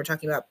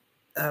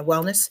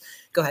wellness.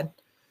 Go ahead.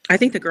 I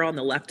think the girl on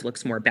the left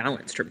looks more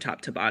balanced from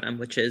top to bottom,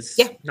 which is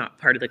not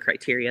part of the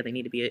criteria. They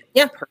need to be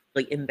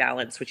perfectly in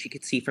balance, which you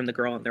could see from the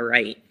girl on the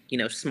right, you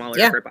know,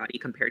 smaller of her body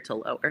compared to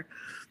lower.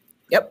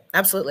 Yep,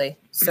 absolutely.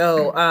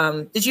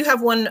 So did you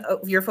have one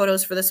of your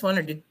photos for this one,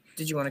 or did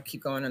you want to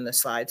keep going on the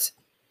slides?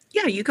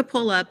 Yeah, you could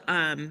pull up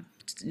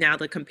now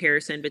the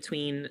comparison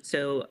between,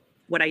 so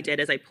what I did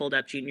is I pulled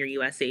up Junior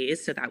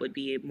USA's, so that would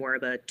be more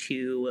of a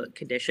 2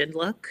 conditioned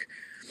look.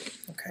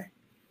 Okay,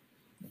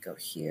 let me go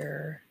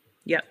here.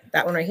 Yep.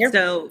 That one right here.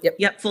 So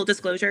full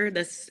disclosure,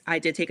 I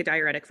did take a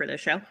diuretic for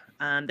this show.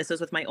 This was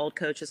with my old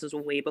coach. This was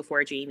way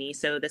before Jamie.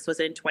 So this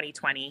was in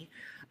 2020.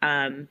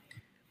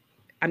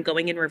 I'm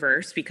going in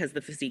reverse because the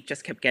physique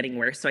just kept getting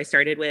worse. So I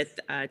started with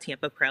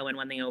Tampa Pro and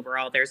won the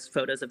overall. There's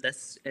photos of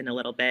this in a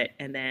little bit.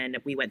 And then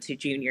we went to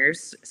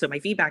juniors. So my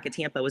feedback at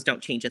Tampa was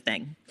don't change a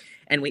thing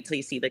and wait till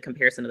you see the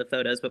comparison of the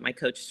photos. But my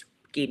coach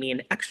gave me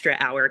an extra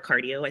hour of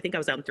cardio. I think I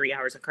was on 3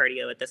 hours of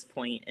cardio at this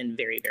point and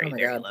very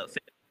low food.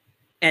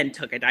 And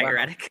took a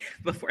diuretic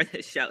before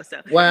this show.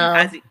 So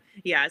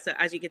so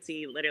as you can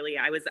see, literally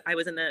I was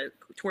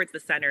towards the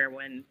center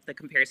when the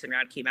comparison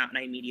round came out, and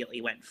I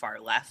immediately went far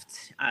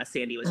left.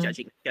 Sandy was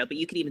judging the show, but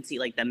you could even see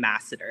like the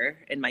masseter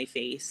in my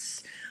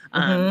face.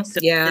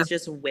 It's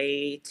just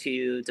way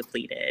too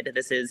depleted.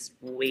 This is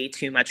way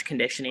too much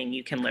conditioning.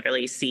 You can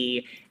literally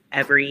see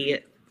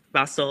every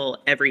muscle,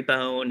 every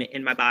bone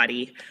in my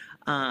body.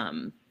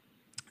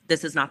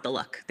 This is not the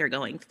look they're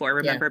going for.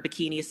 Remember,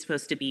 Bikini is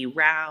supposed to be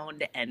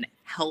round and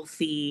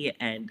healthy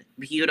and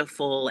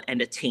beautiful and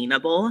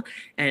attainable.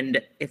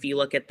 And if you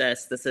look at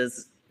this, this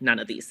is none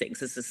of these things.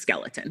 This is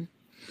skeleton.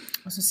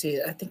 Let's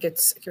see. I think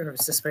it's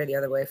this way the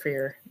other way for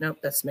your. Nope,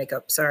 that's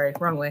makeup. Sorry,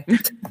 wrong way.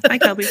 Hi,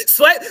 Kelby.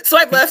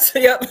 Swipe left.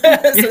 Yep.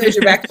 So there's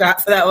your back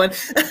shot for that one.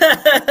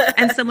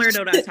 And similar to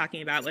what I was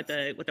talking about with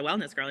the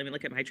wellness girl. I mean,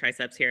 look at my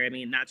triceps here. I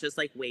mean, not just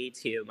like way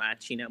too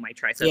much. You know, my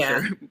triceps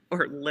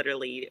are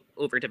literally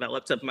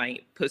overdeveloped of my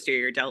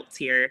posterior delts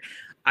here.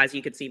 As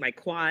you can see, my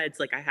quads.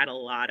 Like I had a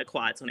lot of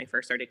quads when I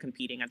first started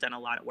competing. I've done a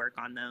lot of work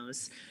on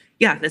those.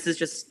 Yeah, this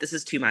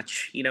is too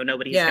much. You know,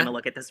 nobody's going to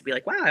look at this and be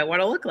like, wow, I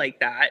want to look like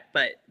that.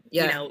 But,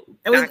 you know,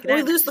 and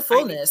we lose the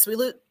fullness. We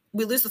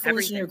lose the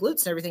fullness in your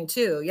glutes and everything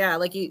too. Yeah.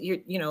 Like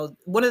you know,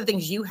 one of the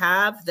things you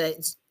have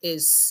that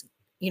is,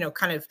 you know,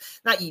 kind of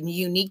not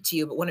unique to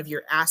you, but one of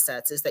your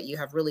assets is that you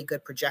have really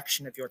good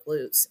projection of your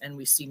glutes. And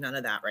we see none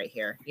of that right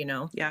here, you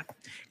know? Yeah.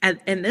 And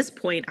this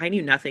point, I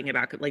knew nothing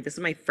about, like, this is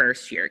my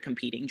first year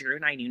competing, Drew,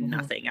 and I knew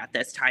nothing at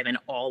this time. And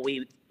all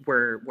we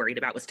were worried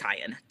about was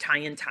tie-in.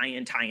 And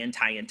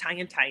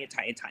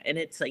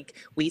it's like,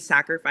 we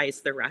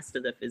sacrificed the rest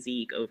of the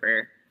physique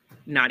over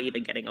not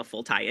even getting a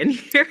full tie-in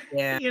here,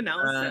 you know?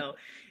 So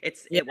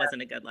it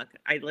wasn't a good look.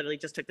 I literally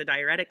just took the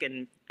diuretic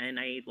and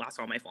I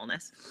lost all my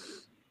fullness.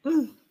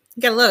 You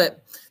gotta love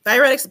it.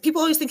 Diuretics,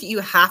 people always think that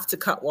you have to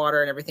cut water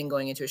and everything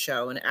going into a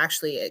show, and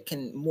actually it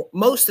can,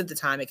 most of the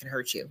time it can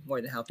hurt you more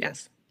than help you.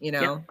 You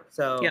know,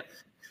 so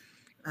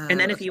and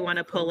then if you want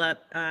to pull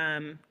up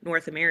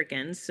North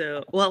Americans,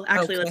 so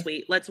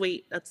let's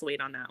wait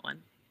on that one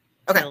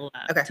till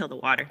the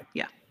water.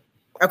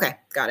 Okay,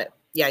 got it.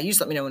 Yeah, you just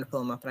let me know when to pull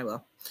them up and I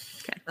will.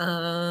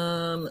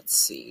 Let's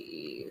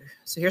see,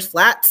 so here's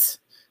flats.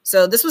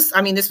 So this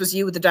was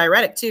you with the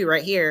diuretic too,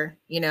 right here,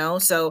 you know?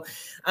 So,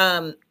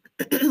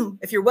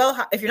 if you're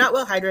not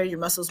well hydrated, your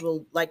muscles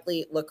will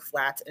likely look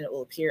flat and it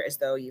will appear as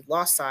though you've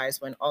lost size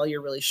when all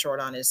you're really short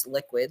on is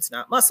liquids,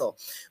 not muscle.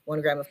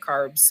 1 gram of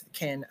carbs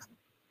can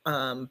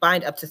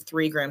bind up to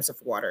 3 grams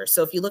of water.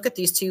 So if you look at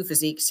these two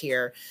physiques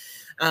here,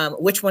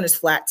 which one is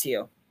flat to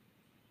you?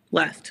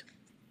 Left.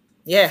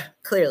 Yeah,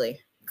 clearly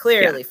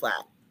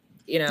flat,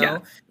 you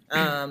know?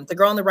 The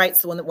girl on the right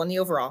is the one that won the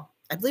overall.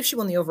 I believe she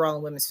won the overall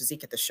in women's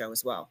physique at the show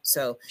as well.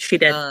 So she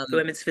did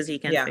women's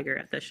physique and figure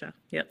at this show.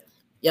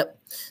 Yep.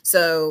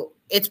 So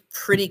it's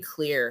pretty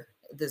clear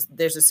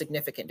there's a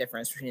significant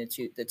difference between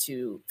the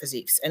two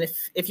physiques. And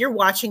if you're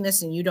watching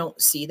this and you don't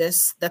see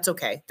this, that's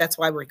okay. That's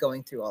why we're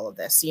going through all of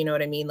this. You know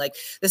what I mean? Like,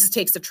 this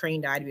takes a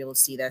trained eye to be able to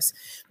see this.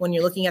 When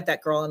you're looking at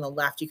that girl on the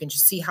left, you can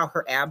just see how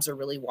her abs are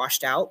really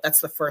washed out.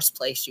 That's the first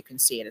place you can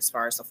see it as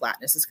far as the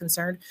flatness is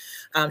concerned.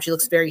 She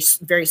looks very,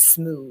 very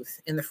smooth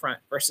in the front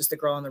versus the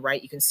girl on the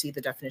right. You can see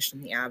the definition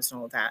in the abs and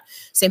all of that.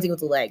 Same thing with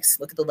the legs.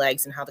 Look at the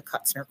legs and how the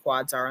cuts in her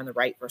quads are on the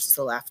right versus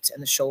the left,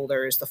 and the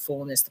shoulders, the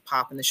fullness, the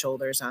pop in the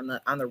shoulders on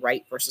the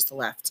right versus the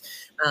left.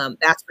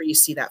 That's where you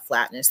see that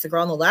flatness. The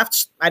girl on the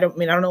left, I don't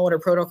know what her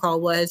protocol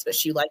was, but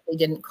she likely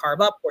didn't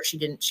carb up, or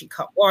she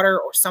cut water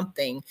or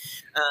something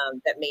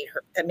that made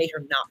her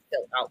not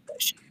fill out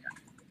what she got.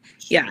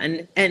 Yeah,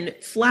 and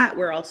flat,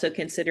 we're also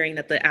considering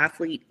that the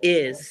athlete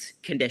is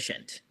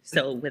conditioned.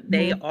 So when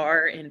they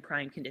are in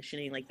prime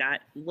conditioning, like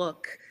that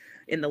look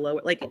in the lower,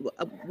 like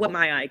what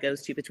my eye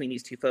goes to between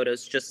these two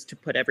photos, just to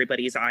put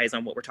everybody's eyes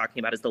on what we're talking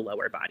about, is the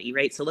lower body,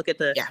 right? So look at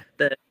the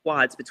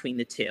quads between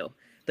the two.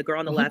 The girl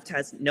on the left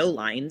has no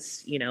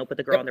lines, you know, but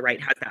the girl on the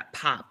right has that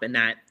pop and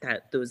that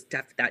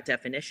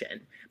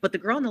definition. But the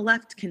girl on the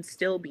left can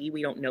still be,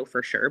 we don't know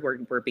for sure.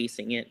 We're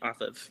basing it off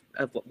of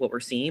what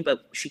we're seeing,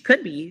 but she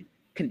could be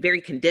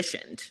very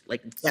conditioned,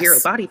 like zero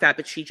body fat,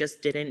 but she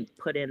just didn't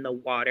put in the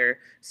water,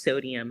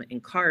 sodium,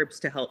 and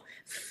carbs to help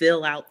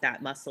fill out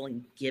that muscle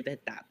and give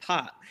it that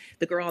pop.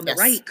 The girl on the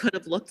right could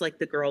have looked like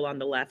the girl on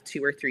the left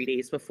 2 or 3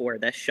 days before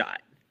this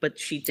shot, but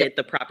she did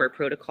the proper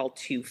protocol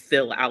to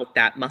fill out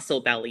that muscle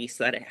belly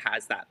so that it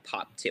has that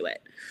pop to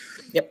it.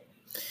 Yep.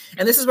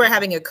 And this is where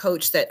having a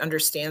coach that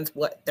understands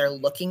what they're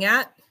looking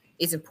at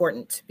is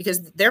important,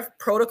 because their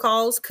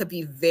protocols could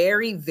be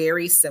very,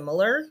 very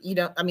similar. You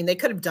know, I mean, they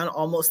could have done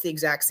almost the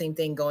exact same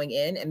thing going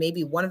in, and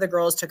maybe one of the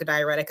girls took a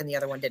diuretic and the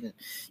other one didn't.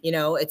 You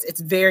know, it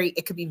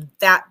could be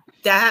that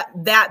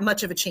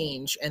much of a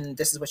change, and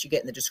this is what you get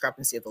in the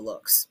discrepancy of the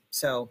looks.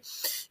 So,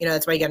 you know,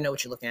 that's why you got to know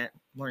what you're looking at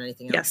more than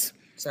anything else. Yes.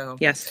 So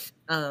yes.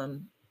 So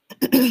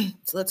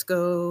let's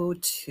go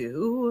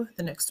to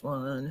the next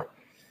one.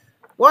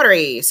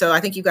 Watery. So I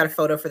think you've got a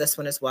photo for this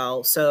one as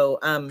well. So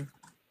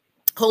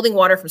holding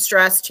water from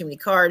stress, too many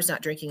carbs,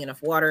 not drinking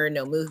enough water,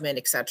 no movement,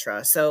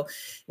 etc. So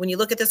when you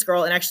look at this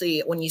girl, and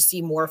actually when you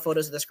see more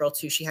photos of this girl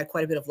too, she had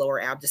quite a bit of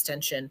lower ab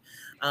distension.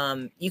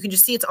 You can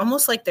just see it's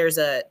almost like there's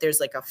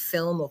like a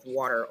film of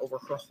water over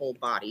her whole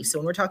body. So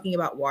when we're talking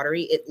about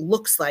watery, it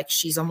looks like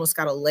she's almost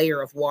got a layer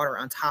of water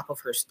on top of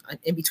her,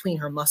 in between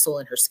her muscle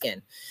and her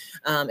skin.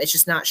 It's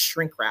just not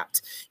shrink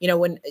wrapped. You know,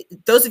 when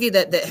those of you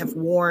that have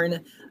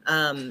worn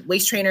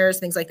waist trainers,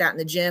 things like that in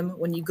the gym,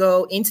 when you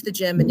go into the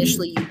gym,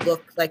 initially you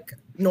look like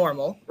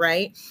normal,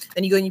 right?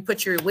 Then you go and you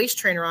put your waist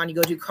trainer on, you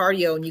go do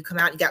cardio, and you come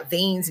out, you got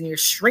veins and you're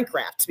shrink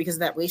wrapped because of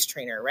that waist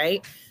trainer,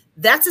 right?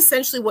 That's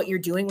essentially what you're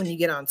doing when you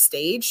get on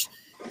stage.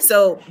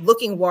 So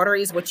looking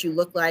watery is what you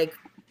look like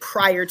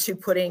prior to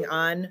putting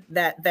on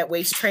that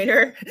waist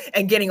trainer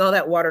and getting all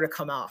that water to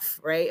come off,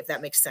 right? If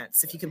that makes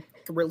sense. If you can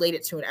relate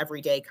it to an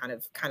everyday kind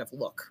of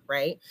look,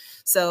 right?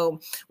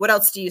 So what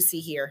else do you see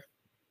here?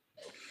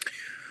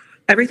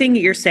 Everything that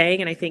you're saying,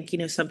 and I think, you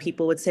know, some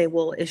people would say,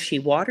 well, is she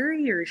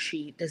watery, or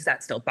is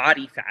that still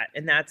body fat?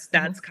 And that's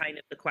kind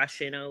of the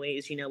question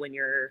always, you know, when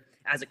you're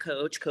as a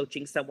coach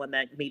coaching someone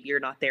that maybe you're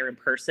not there in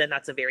person,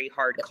 that's a very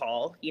hard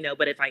call, you know.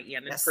 But if I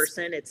am in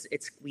person, it's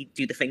we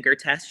do the finger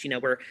test, you know,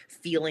 we're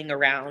feeling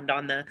around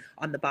on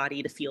the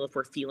body to feel if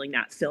we're feeling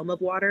that film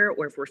of water,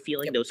 or if we're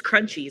feeling those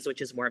crunchies,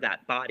 which is more of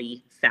that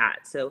body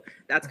fat. So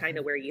that's kind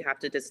of where you have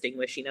to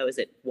distinguish, you know, is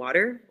it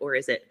water or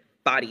is it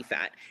body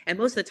fat? And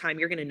most of the time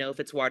you're going to know if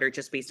it's water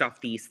just based off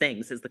these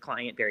things. Is the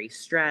client very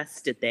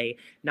stressed? Did they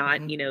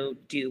not, you know,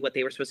 do what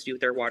they were supposed to do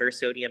with their water,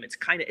 sodium? It's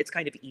kind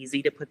of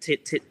easy to put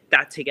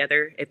that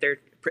together. If they're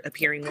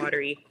appearing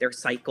watery, their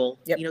cycle,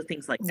 you know,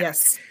 things like that.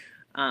 Yes.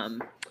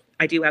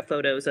 I do have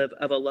photos of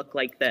a look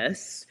like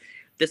this.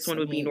 This one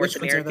would be North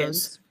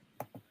Americans.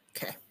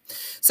 Okay.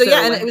 So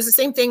yeah, and it was the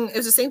same thing. It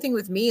was the same thing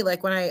with me.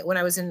 Like when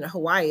I was in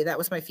Hawaii, that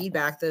was my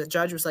feedback. The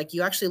judge was like,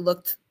 you actually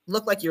look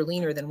like you're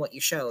leaner than what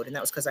you showed. And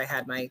that was because I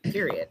had my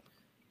period.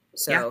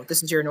 So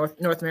this is your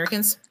North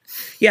Americans?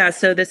 Yeah.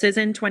 So this is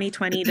in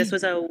 2020. This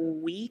was a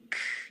week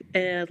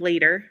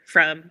later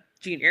from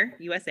Junior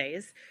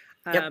USA's.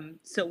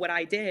 So what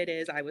I did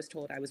is I was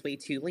told I was way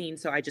too lean.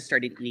 So I just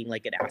started eating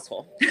like an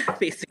asshole,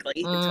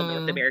 basically, until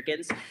North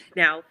Americans.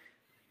 Now,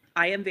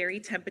 I am very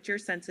temperature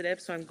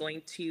sensitive. So I'm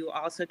going to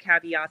also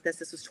caveat this.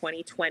 This was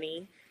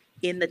 2020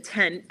 in the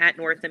tent at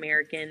North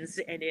Americans,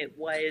 and it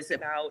was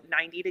about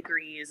 90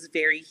 degrees,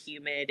 very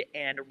humid,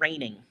 and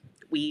raining.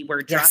 We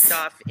were dropped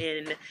off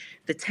in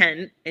the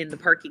tent in the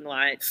parking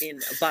lot in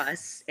a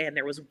bus, and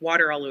there was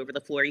water all over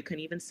the floor. You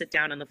couldn't even sit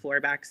down on the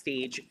floor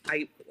backstage.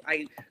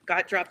 I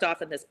got dropped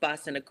off in this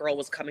bus, and a girl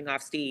was coming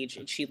off stage,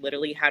 and she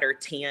literally had her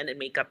tan and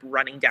makeup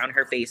running down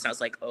her face. And I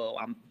was like, oh,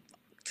 I'm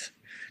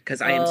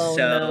because I am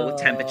so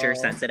temperature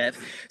sensitive.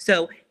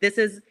 So this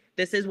is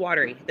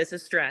watery. This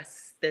is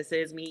stress. This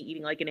is me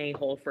eating like an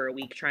a-hole for a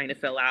week trying to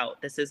fill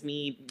out. This is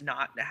me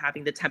not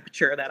having the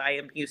temperature that I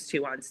am used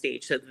to on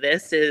stage. So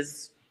this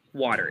is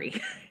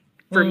watery.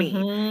 for me,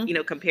 you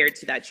know, compared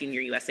to that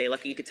Junior USA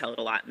look. You could tell it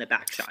a lot in the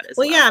back shot as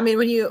well. Well, yeah, I mean,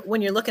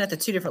 when you're looking at the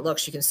two different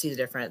looks, you can see the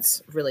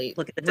difference really.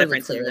 Look at the really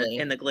difference clearly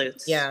in the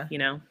glutes. Yeah, you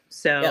know.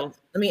 So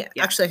let me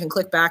actually, I can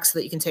click back so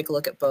that you can take a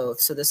look at both.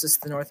 So this is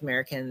the North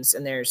Americans,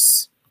 and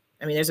there's,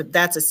 I mean,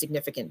 that's a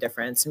significant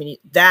difference. I mean,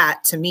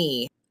 that to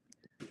me,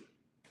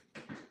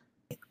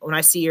 when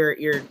I see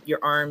your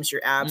arms,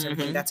 your abs, and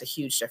everything, that's a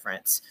huge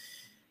difference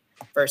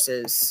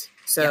versus.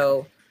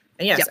 So,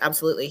 and yes,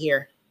 absolutely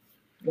here.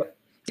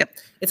 Yep.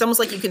 It's almost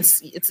like you can.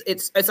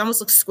 It's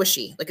almost like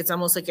squishy. Like it's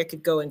almost like I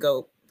could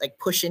go like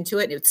push into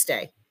it and it would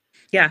stay.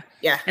 Yeah.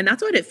 Yeah. And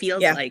that's what it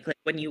feels like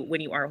when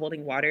you are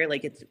holding water,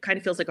 like it kind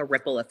of feels like a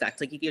ripple effect.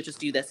 Like you can just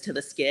do this to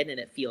the skin and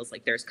it feels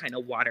like there's kind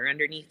of water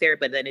underneath there.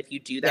 But then if you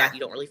do that, you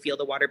don't really feel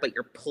the water, but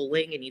you're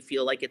pulling and you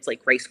feel like it's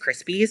like Rice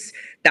Krispies.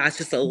 That's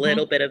just a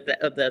little bit of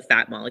the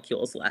fat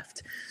molecules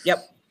left.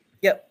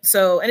 Yep.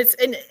 So,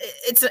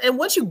 and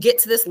once you get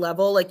to this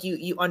level, like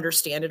you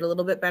understand it a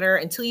little bit better.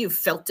 Until you've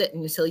felt it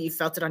and until you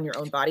felt it on your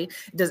own body,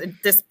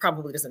 this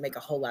probably doesn't make a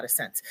whole lot of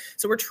sense.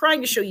 So we're trying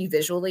to show you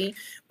visually,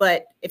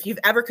 but if you've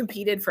ever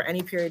competed for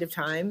any period of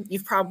time,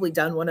 you've probably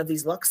done one of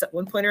these looks at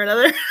one point or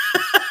another.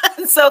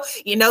 So,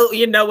 you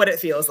know what it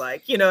feels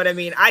like. You know what I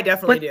mean? I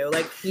definitely do.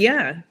 Like,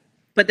 yeah.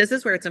 But this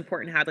is where it's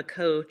important to have a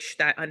coach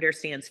that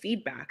understands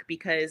feedback,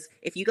 because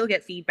if you go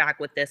get feedback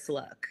with this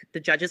look,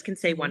 the judges can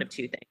say one of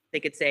two things. They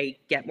could say,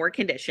 get more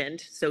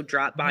conditioned, so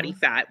drop body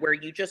fat, where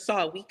you just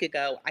saw a week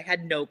ago, I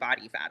had no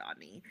body fat on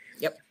me.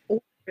 Yep.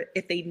 Or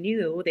if they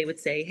knew, they would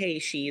say, hey,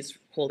 she's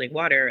holding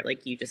water,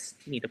 like you just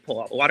need to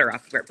pull all the water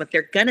off of her. But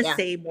they're going to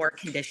say more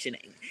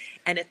conditioning.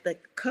 And if the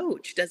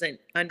coach doesn't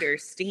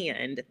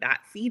understand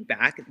that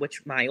feedback,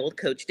 which my old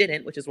coach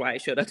didn't, which is why I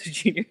showed up to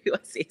Junior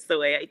USA the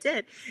way I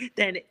did,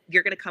 then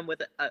you're going to come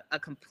with a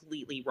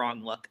completely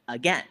wrong look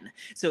again.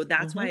 So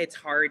that's why it's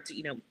hard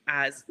to,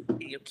 as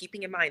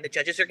keeping in mind the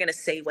judges are going to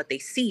say what they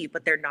see,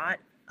 but they're not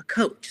a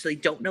coach, so they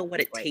don't know what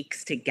it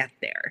takes to get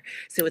there.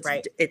 So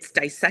it's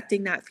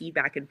dissecting that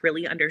feedback and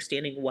really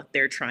understanding what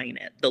the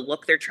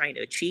look they're trying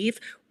to achieve,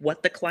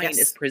 what the client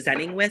is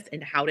presenting with,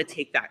 and how to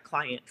take that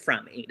client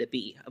from A to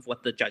B of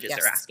what the judges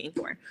are asking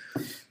for.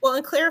 Well,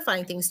 and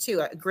clarifying things too.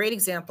 A great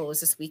example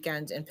was this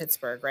weekend in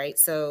Pittsburgh, right?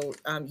 So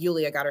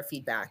Yulia got her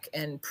feedback,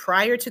 and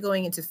prior to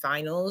going into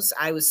finals,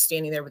 I was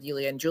standing there with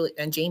Yulia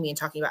and Jamie and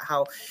talking about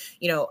how,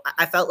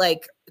 I felt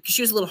like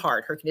she was a little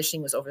hard. Her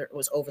conditioning was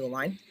over the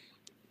line.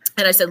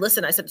 And I said,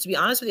 listen, to be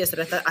honest with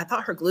you, I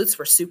thought her glutes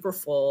were super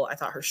full. I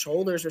thought her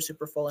shoulders were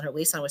super full and her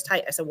waistline was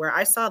tight. I said, where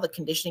I saw the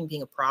conditioning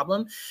being a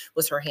problem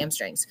was her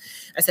hamstrings.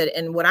 I said,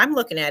 and what I'm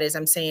looking at is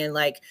I'm saying,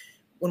 like,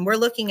 when we're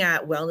looking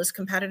at wellness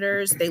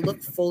competitors, they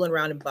look full and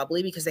round and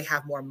bubbly because they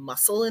have more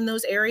muscle in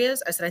those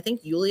areas. I said, I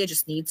think Yulia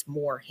just needs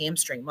more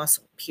hamstring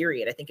muscle,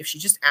 period. I think if she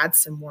just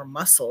adds some more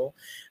muscle,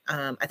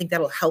 I think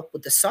that'll help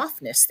with the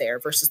softness there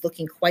versus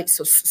looking quite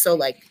so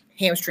like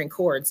hamstring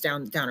cords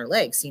down her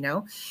legs,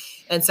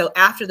 And so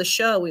after the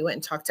show, we went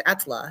and talked to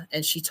Etla,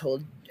 and she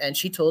told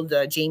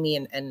Jamie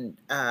and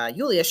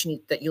Yulia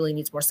that Yulia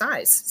needs more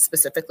size,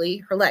 specifically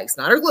her legs,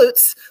 not her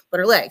glutes, but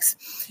her legs,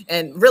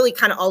 and really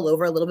kind of all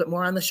over, a little bit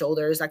more on the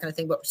shoulders, that kind of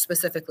thing, but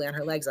specifically on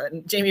her legs.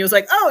 And Jamie was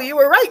like, "Oh, you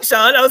were right,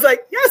 Shawn." I was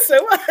like, "Yes, I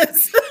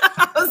was."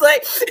 I was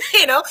like,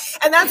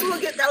 and that's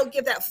what that'll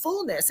give that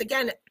fullness.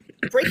 Again,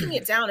 breaking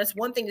it down, it's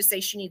one thing to say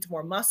she needs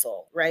more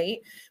muscle, right?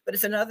 But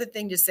it's another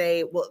thing to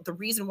say, well, the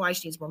reason why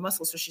she needs more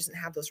muscle is so she doesn't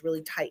have those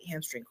really tight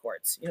hamstring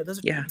cords. Those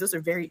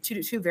are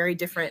two very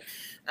different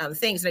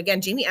things. And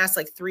again, Jamie asked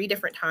like 3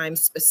 different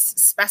times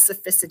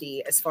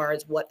specificity as far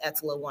as what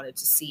Etla wanted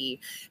to see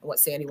and what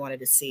Sandy wanted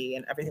to see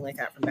and everything like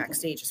that from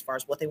backstage as far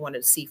as what they wanted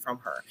to see from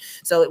her.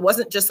 So it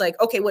wasn't just like,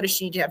 okay, what does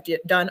she need to have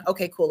done?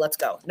 Okay, cool, let's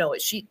go. No,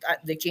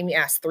 like Jamie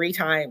asked 3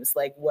 times,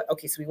 like, what?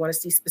 Okay, so we want to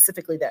see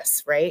specifically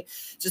this, right?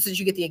 Just as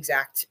you get the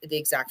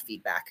exact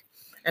feedback.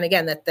 And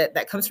again,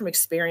 that comes from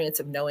experience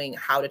of knowing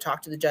how to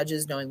talk to the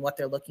judges, knowing what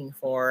they're looking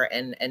for,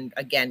 and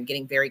again,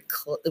 getting very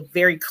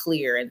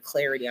clear and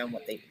clarity on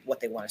what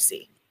they want to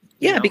see.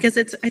 Yeah, because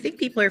I think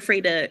people are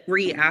afraid to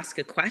re-ask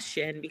a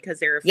question because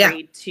they're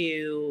afraid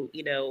to,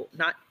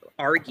 not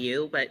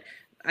argue, but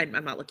I'm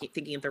not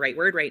thinking of the right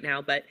word right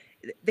now, but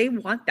they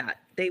want that.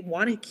 They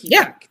want to keep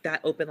that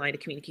open line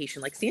of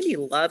communication. Like Sandy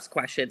loves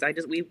questions.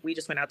 We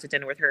just went out to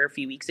dinner with her a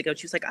few weeks ago.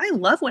 She was like, I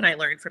love when I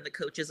learn from the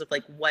coaches of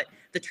like what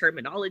the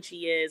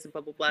terminology is and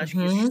blah, blah, blah.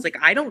 She's like,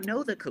 I don't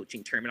know the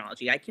coaching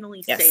terminology. I can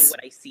only say what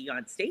I see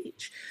on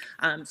stage.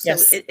 So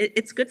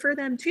it's good for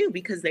them too,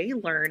 because they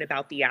learn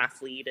about the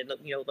athlete and, a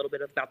little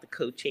bit about the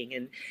coaching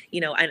and,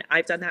 and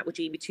I've done that with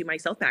Jamie too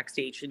myself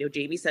backstage.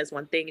 Jamie says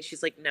one thing and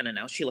she's like, no.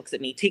 She looks at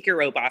me, take your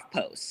robe off,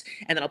 pose.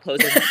 And then I'll pose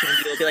and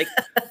Sandy will be like,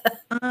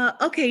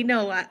 okay,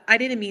 no, I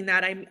didn't mean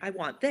that. I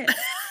want this,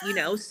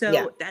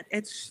 so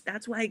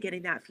that's why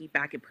getting that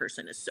feedback in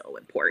person is so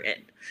important.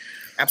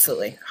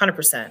 Absolutely.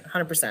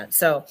 100%.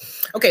 So,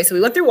 okay. So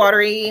we went through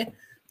watery.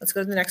 Let's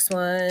go to the next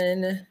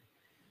one.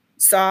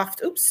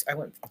 Soft. Oops, I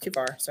went too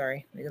far.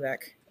 Sorry. Let me go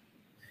back.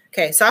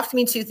 Okay. Soft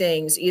means 2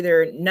 things,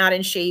 either not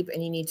in shape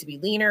and you need to be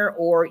leaner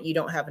or you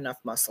don't have enough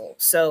muscle.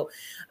 So,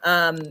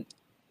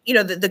 you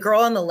know, the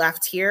girl on the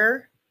left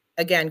here,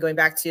 again, going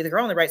back to the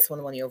girl on the right is the one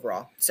who won the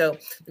overall. So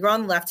the girl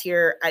on the left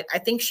here, I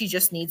think she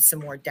just needs some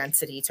more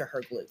density to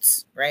her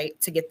glutes, right?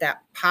 To get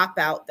that pop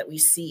out that we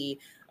see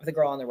of the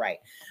girl on the right.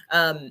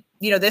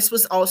 You know, this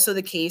was also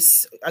the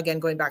case, again,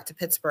 going back to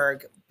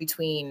Pittsburgh,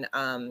 between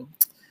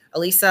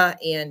Elisa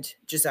and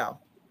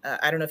Giselle.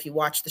 I don't know if you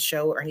watched the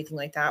show or anything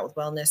like that with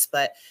wellness,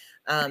 but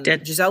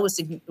Giselle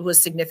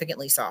was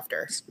significantly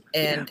softer.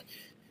 And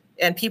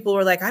people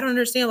were like, I don't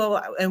understand.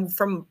 Well, and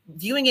from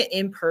viewing it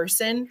in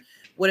person,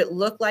 what it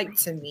looked like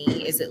to me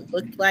is it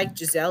looked like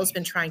Giselle's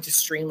been trying to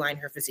streamline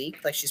her physique.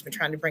 Like she's been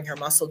trying to bring her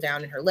muscle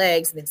down in her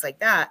legs and things like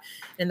that.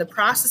 And in the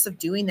process of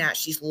doing that,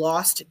 she's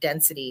lost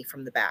density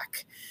from the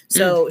back.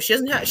 So she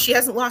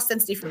hasn't lost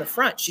density from the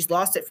front. She's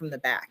lost it from the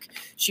back.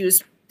 She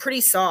was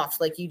pretty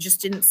soft. Like you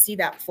just didn't see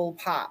that full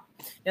pop.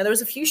 Now there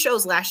was a few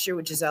shows last year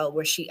with Giselle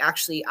where she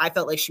actually, I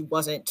felt like she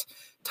wasn't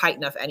tight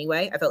enough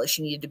anyway. I felt like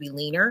she needed to be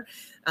leaner.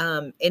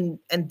 And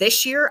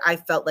this year I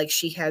felt like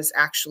she has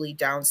actually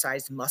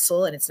downsized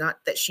muscle, and it's not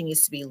that she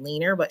needs to be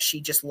leaner, but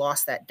she just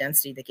lost that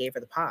density that gave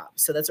her the pop.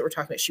 So that's what we're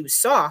talking about. She was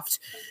soft,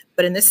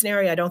 but in this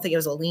scenario, I don't think it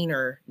was a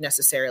leaner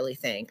necessarily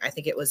thing. I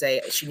think it was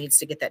she needs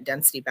to get that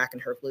density back in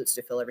her glutes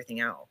to fill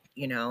everything out,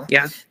 you know?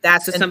 Yeah.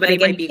 That's so somebody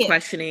might be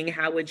questioning,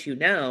 how would you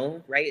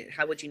know, right?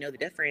 How would you know the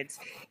difference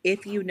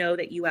if you know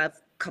that you have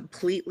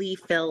completely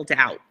filled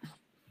out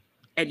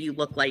and you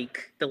look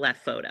like the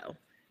left photo?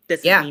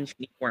 This means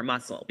you need more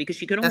muscle,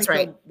 because you can only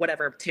fill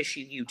whatever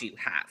tissue you do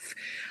have.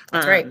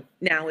 That's right.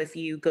 Now, if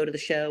you go to the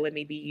show and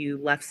maybe you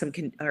left some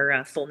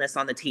fullness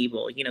on the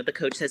table, you know, the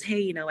coach says, hey,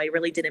 you know, I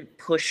really didn't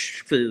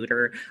push food,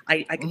 or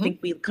I think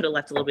we could have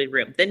left a little bit of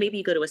room. Then maybe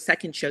you go to a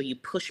second show, you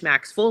push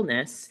max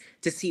fullness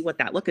to see what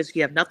that look is.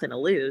 You have nothing to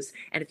lose.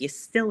 And if you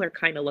still are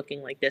kind of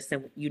looking like this,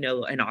 then you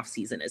know an off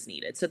season is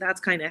needed. So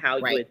that's kind of how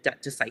you would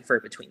decipher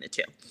between the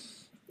two.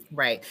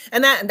 Right.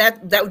 And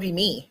that would be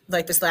me,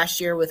 like this last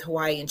year with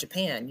Hawaii and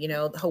Japan. You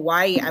know,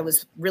 Hawaii, I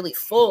was really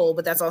full,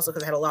 but that's also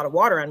because I had a lot of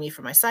water on me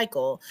for my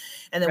cycle.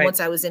 And then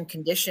once I was in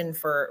condition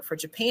for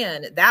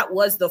Japan, that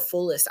was the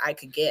fullest I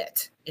could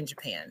get in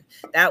Japan.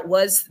 That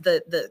was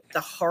the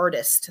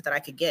hardest that I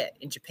could get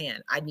in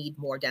Japan. I need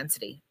more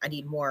density. I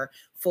need more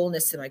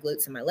fullness to my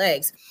glutes and my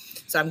legs.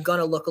 So I'm going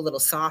to look a little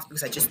soft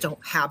because I just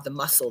don't have the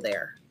muscle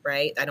there,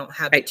 right? I don't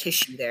have the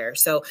tissue there.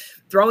 So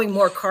throwing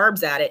more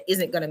carbs at it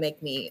isn't going to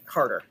make me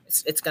harder.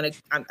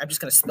 I'm just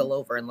going to spill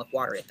over and look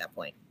watery at that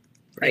point,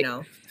 you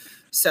know?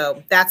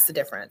 So that's the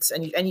difference.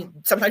 And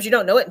sometimes you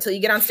don't know it until you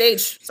get on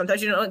stage.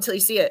 Sometimes you don't know it until you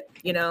see it,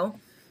 you know?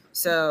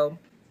 So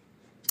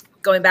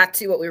going back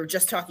to what we were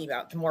just talking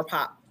about, the more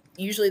pop.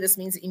 Usually this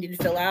means that you need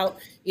to fill out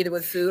either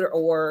with food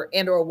or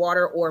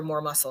water or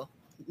more muscle.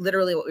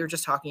 Literally what we were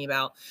just talking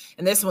about.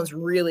 And this one's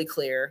really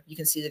clear. You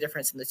can see the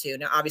difference in the two.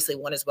 Now, obviously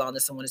one is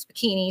wellness and one is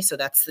bikini. So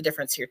that's the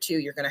difference here too.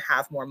 You're going to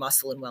have more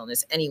muscle in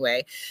wellness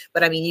anyway.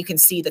 But I mean, you can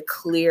see the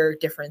clear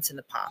difference in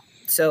the pop.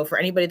 So for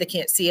anybody that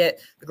can't see it,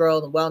 the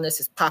girl in wellness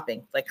is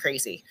popping like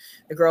crazy.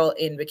 The girl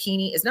in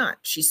bikini is not.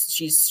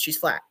 She's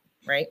flat,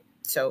 right?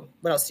 So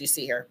what else do you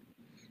see here?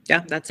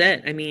 Yeah, that's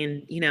it. I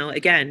mean, you know,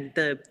 again,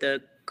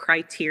 the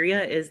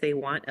criteria is they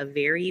want a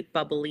very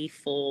bubbly,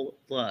 full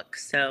look.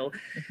 So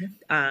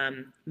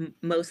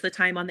most of the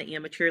time on the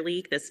amateur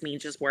league, this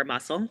means just more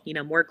muscle, you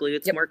know, more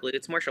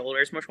glutes, more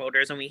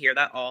shoulders, and we hear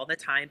that all the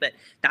time, but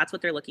that's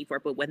what they're looking for.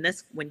 But when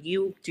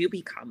you do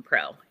become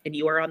pro and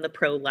you are on the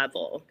pro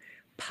level,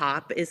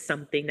 pop is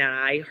something that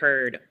I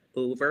heard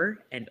over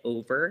and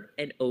over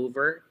and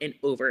over and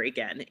over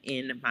again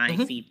in my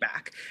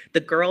feedback.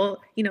 The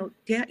girl, you know,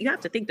 you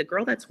have to think the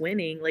girl that's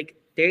winning, like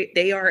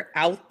they are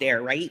out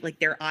there, right? Like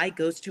their eye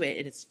goes to it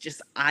and it's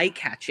just eye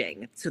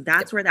catching. So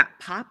that's where that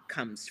pop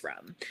comes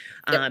from.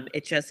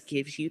 It just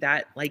gives you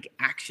that like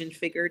action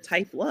figure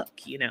type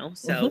look, you know?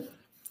 So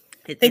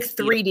think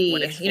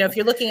 3D, you know, if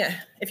you're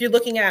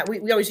looking at,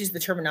 we always use the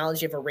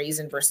terminology of a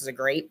raisin versus a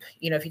grape.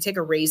 You know, if you take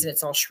a raisin,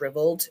 it's all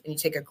shriveled, and you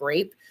take a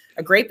grape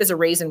is a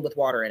raisin with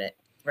water in it,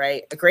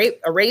 right?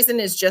 A raisin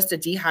is just a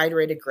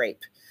dehydrated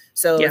grape.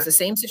 So it's the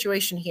same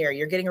situation here.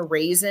 You're getting a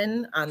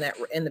raisin on that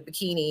in the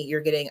bikini,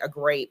 you're getting a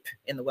grape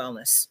in the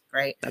wellness,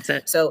 right? That's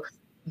it. So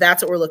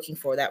that's what we're looking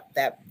for,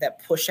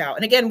 that push out.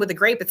 And again, with the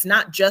grape, it's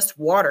not just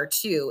water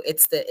too.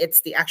 It's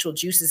the actual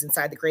juices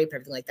inside the grape and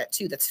everything like that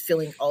too. That's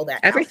filling all that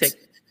everything.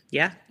 out.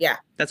 Yeah. Yeah.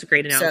 That's a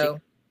great analogy.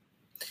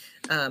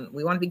 So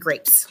we want to be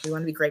grapes. We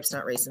want to be grapes,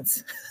 not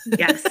raisins.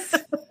 Yes.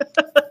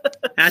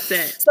 That's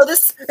it. So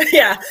this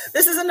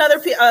is another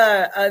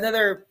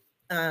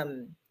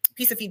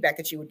piece of feedback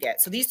that you would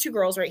get. So these two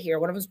girls right here,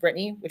 one of them is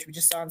Brittany, which we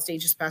just saw on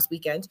stage this past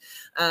weekend.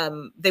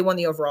 They won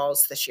the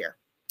overalls this year,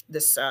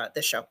 this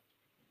show.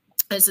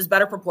 This is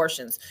better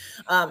proportions.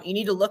 You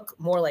need to look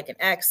more like an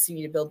X. You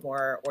need to build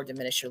more or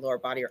diminish your lower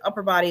body or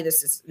upper body.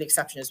 This is the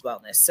exception is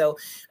wellness. So,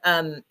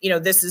 you know,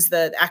 this is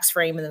the X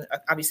frame, and then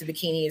obviously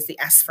bikini is the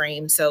S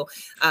frame. So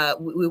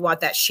we want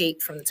that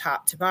shape from the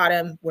top to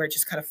bottom where it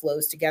just kind of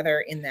flows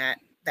together in that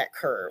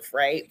curve,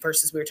 right?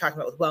 Versus we were talking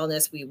about with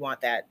wellness, we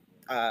want that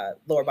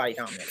lower body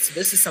dominance. So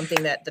this is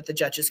something that the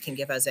judges can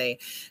give as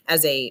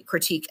a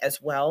critique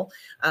as well.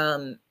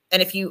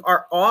 And if you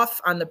are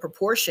off on the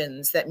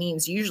proportions, that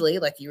means usually,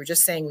 like you were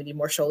just saying, we need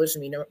more shoulders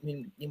and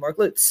we need more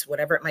glutes,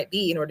 whatever it might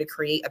be, in order to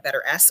create a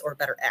better S or a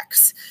better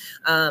X.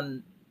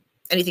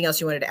 Anything else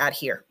you wanted to add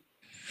here?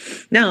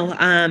 No,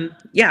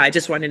 yeah, I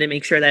just wanted to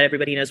make sure that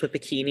everybody knows with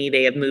bikini,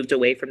 they have moved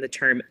away from the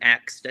term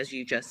X, as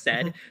you just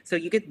said. So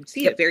you could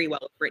see it very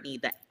well, Brittany,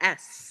 the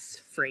S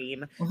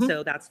frame.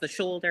 So that's the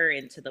shoulder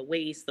into the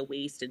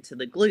waist into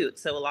the glute.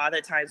 So a lot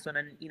of the times when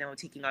I'm,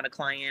 taking on a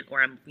client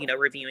or I'm,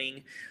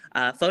 reviewing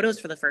photos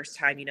for the first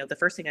time, the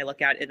first thing I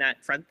look at in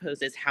that front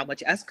pose is how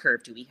much S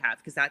curve do we have?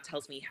 Because that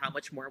tells me how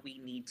much more we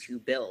need to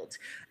build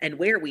and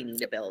where we need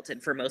to build.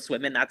 And for most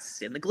women,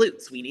 that's in the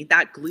glutes. We need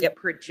that glute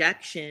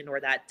projection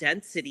or that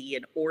density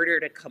in order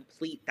to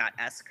complete that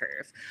S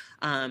curve.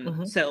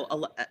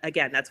 So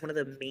again, that's one of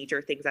the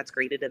major things that's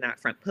graded in that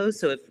front pose.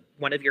 So if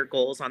one of your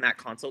goals on that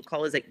consult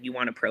call is that you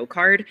want a pro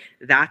card,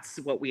 that's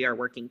what we are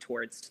working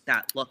towards,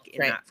 that look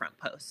in that front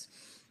pose.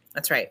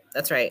 That's right.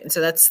 That's right. And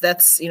so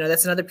that's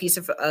another piece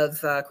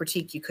of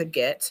critique you could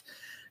get.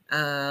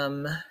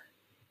 So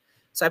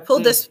I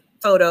pulled this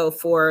photo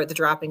for the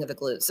dropping of the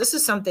glutes. This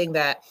is something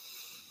that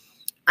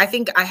I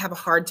think I have a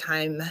hard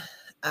time.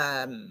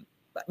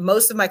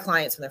 Most of my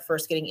clients, when they're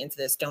first getting into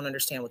this, don't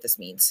understand what this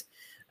means.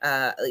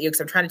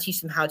 Because I'm trying to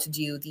teach them how to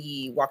do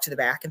the walk to the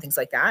back and things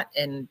like that,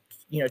 and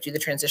do the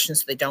transition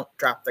so they don't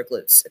drop their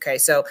glutes. Okay,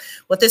 so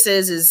what this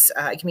is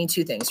it can mean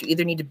two things. You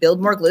either need to build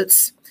more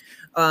glutes,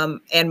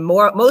 and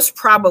most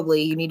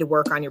probably you need to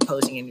work on your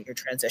posing and your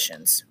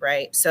transitions,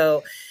 right?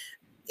 So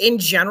in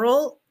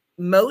general,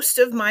 most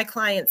of my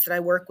clients that I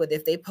work with,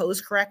 if they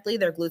pose correctly,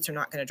 their glutes are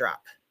not going to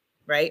drop,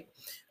 right?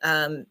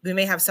 We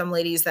may have some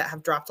ladies that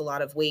have dropped a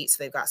lot of weight,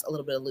 so they've got a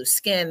little bit of loose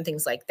skin,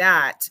 things like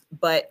that.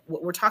 But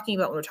what we're talking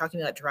about when we're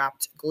talking about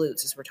dropped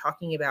glutes is we're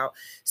talking about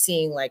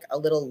seeing like a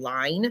little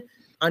line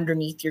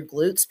underneath your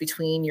glutes,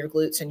 between your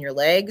glutes and your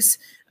legs,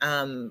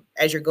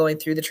 as you're going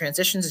through the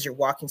transitions, as you're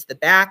walking to the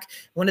back.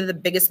 One of the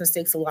biggest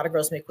mistakes a lot of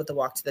girls make with the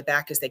walk to the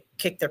back is they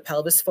kick their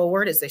pelvis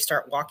forward as they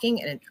start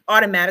walking, and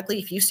automatically,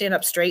 if you stand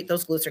up straight,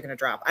 those glutes are going to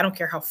drop. I don't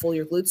care how full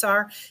your glutes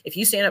are. If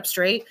you stand up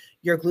straight,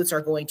 your glutes are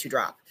going to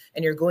drop,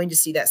 and you're going to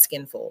see that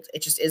skin fold.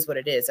 It just is what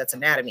it is. That's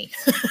anatomy.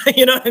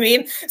 You know what I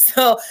mean?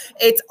 So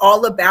it's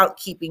all about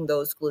keeping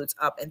those glutes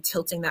up and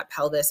tilting that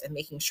pelvis and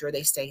making sure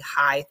they stay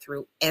high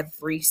through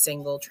every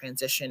single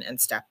transition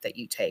and step that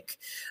you take.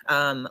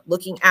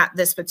 Looking at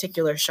this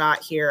particular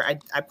shot here,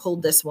 I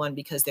pulled this one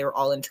because they were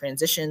all in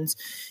transitions,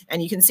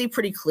 and you can see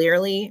pretty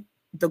clearly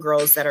the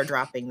girls that are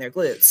dropping their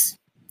glutes.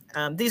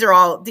 These are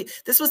all,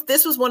 this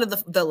was one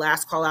of the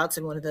last call outs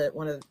in one of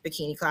the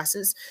bikini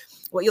classes.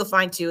 What you'll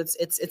find too,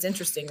 it's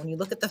interesting when you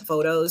look at the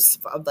photos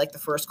of like the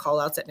first call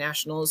outs at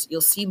nationals, you'll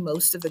see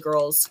most of the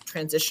girls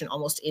transition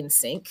almost in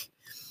sync.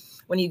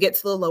 When you get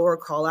to the lower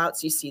call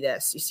outs, you see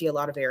this, you see a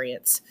lot of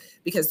variance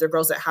because they're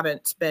girls that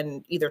haven't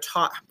been either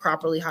taught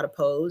properly how to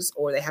pose,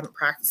 or they haven't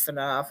practiced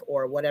enough,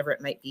 or whatever it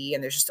might be.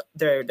 And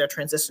their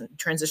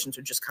transitions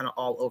are just kind of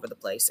all over the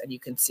place. And you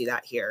can see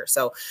that here.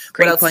 So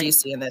what else do you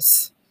see in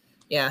this?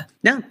 Yeah.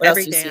 No, what else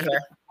do you see here?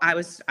 I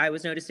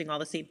was noticing all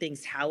the same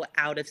things, how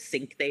out of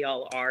sync they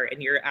all are.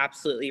 And you're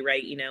absolutely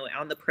right.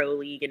 On the pro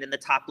league and in the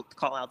top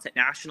call outs at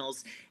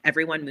nationals,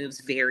 everyone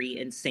moves very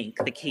in sync.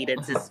 The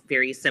cadence is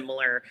very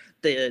similar.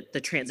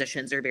 The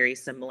transitions are very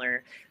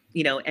similar.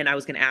 And I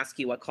was going to ask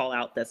you what call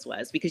out this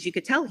was, because you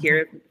could tell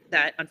here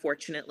that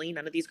unfortunately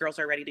none of these girls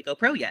are ready to go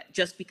pro yet,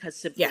 just because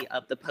simply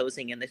of the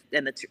posing and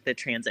the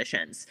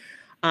transitions.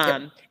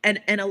 And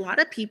a lot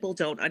of people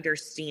don't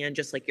understand,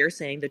 just like you're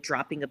saying, the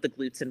dropping of the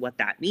glutes and what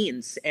that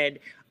means. And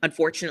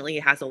unfortunately,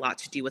 it has a lot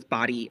to do with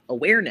body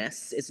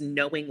awareness, is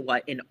knowing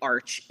what an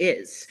arch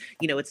is.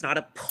 It's not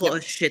a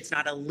push, it's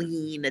not a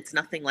lean, it's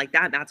nothing like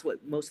that. And that's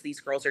what most of these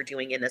girls are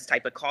doing in this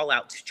type of call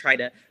out, to try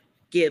to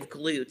give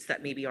glutes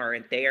that maybe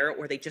aren't there,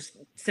 or they just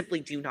simply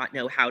do not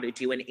know how to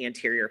do an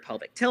anterior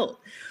pelvic tilt.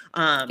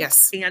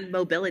 And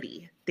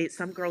mobility.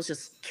 Some girls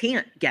just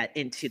can't get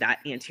into that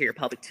anterior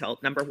pelvic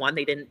tilt. Number one,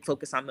 they didn't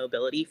focus on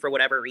mobility for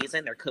whatever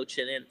reason. Their coach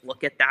didn't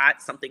look at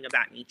that, something of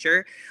that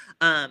nature.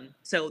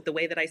 So the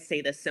way that I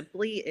say this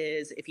simply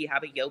is, if you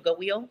have a yoga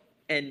wheel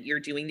and you're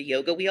doing the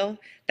yoga wheel,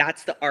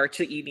 that's the arch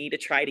that you need to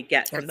try to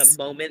get from the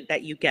moment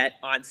that you get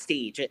on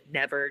stage. It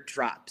never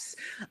drops.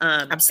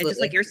 And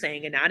just like you're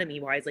saying, anatomy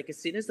wise, like as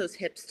soon as those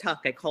hips tuck,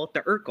 I call it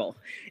the Urkel.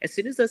 As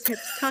soon as those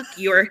hips tuck,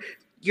 you're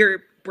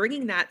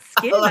bringing that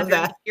skin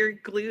under your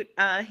glute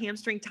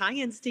hamstring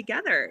tie-ins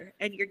together,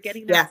 and you're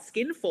getting that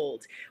skin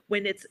fold.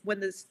 When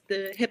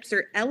the hips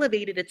are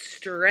elevated, it's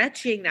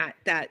stretching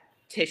that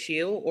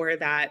tissue or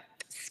that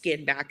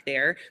skin back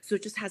there, so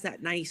it just has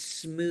that nice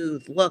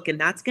smooth look, and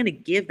that's going to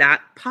give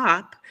that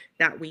pop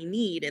that we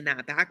need in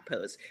that back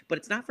pose. But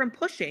it's not from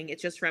pushing,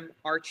 it's just from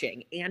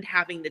arching and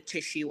having the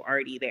tissue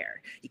already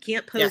there. You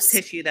can't pose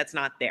tissue that's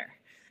not there.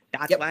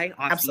 That's why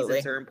off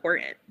seasons are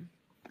important.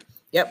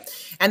 Yep.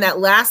 And that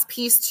last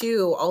piece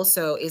too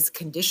also is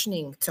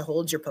conditioning to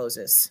hold your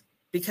poses,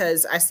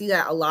 because I see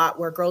that a lot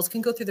where girls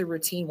can go through the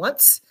routine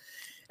once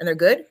and they're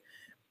good.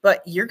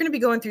 But you're going to be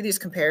going through these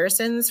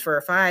comparisons for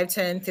 5,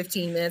 10,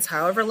 15 minutes,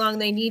 however long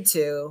they need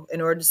to,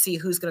 in order to see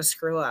who's going to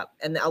screw up.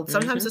 And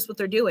sometimes that's what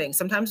they're doing.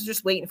 Sometimes they're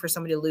just waiting for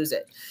somebody to lose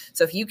it.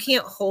 So if you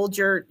can't hold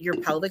your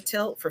pelvic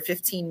tilt for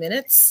 15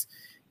 minutes,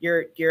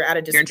 you're at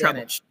a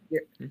disadvantage.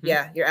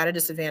 You're at a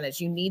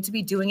disadvantage. You need to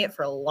be doing it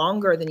for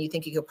longer than you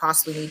think you could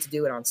possibly need to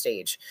do it on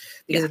stage,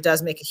 because it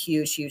does make a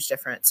huge, huge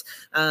difference.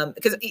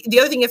 Because the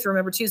other thing you have to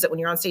remember too is that when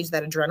you're on stage,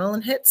 that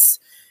adrenaline hits,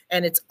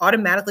 and it's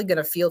automatically going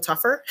to feel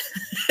tougher.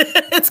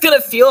 It's going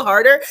to feel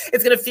harder.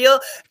 It's going to feel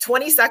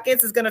 20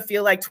 seconds is going to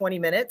feel like 20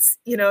 minutes.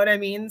 You know what I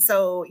mean?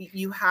 So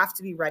you have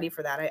to be ready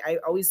for that. I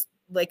always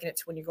liken it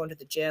to when you're going to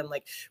the gym.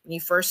 Like when you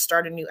first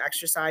start a new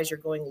exercise, you're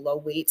going low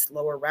weights,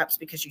 lower reps,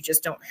 because you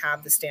just don't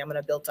have the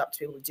stamina built up to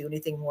be able to do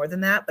anything more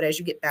than that. But as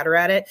you get better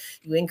at it,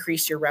 you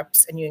increase your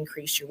reps and you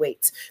increase your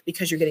weights,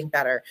 because you're getting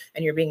better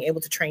and you're being able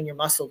to train your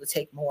muscle to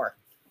take more.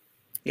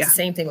 It's the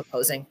same thing with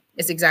posing.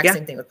 It's the exact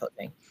same thing with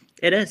posing.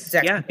 It is.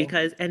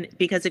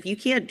 Because if you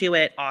can't do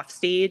it off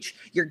stage,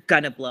 you're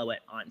going to blow it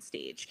on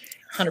stage.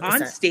 100%.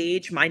 On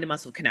stage, mind to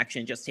muscle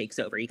connection just takes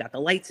over. You got the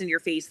lights in your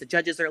face. The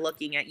judges are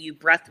looking at you.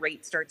 Breath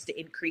rate starts to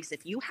increase.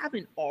 If you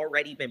haven't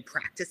already been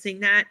practicing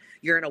that,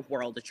 you're in a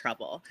world of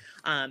trouble.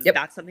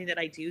 That's something that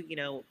I do, you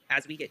know,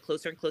 as we get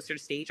closer and closer to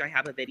stage. I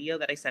have a video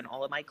that I send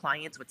all of my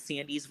clients with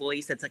Sandy's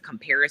voice. It's a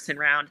comparison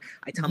round.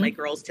 I tell my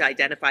girls to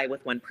identify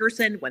with one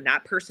person. When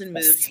that person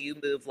moves, you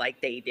move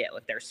like they do.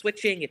 If they're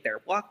switching, if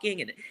they're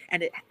walking,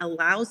 and it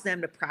allows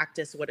them to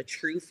practice what a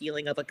true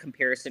feeling of a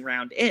comparison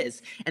round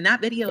is. And that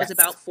video is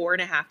about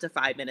 4.5 to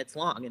 5 minutes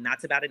long. And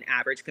that's about an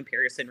average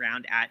comparison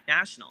round at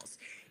nationals.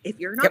 If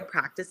you're not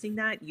practicing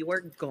that, you are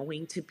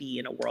going to be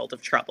in a world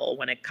of trouble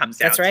when it comes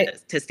down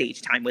to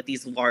stage time with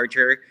these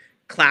larger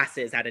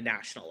classes at a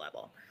national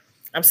level.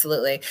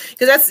 Absolutely.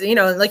 Because that's, you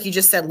know, like you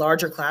just said,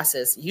 larger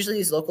classes. Usually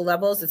these local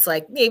levels, it's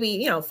like maybe,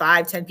 you know,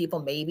 5, 10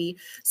 people, maybe.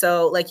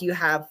 So like you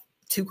have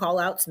 2 call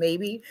outs,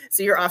 maybe.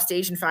 So you're off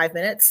stage in 5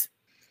 minutes.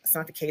 That's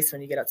not the case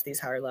when you get up to these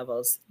higher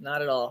levels.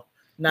 Not at all.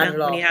 Not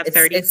at all. When you have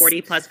 30,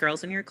 40 plus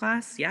girls in your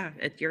class,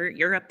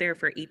 you're up there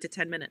for 8 to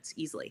 10 minutes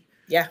easily.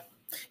 Yeah.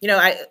 You know,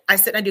 I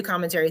sit and I do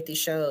commentary at these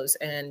shows,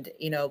 and,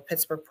 you know,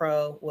 Pittsburgh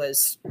Pro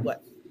was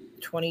what,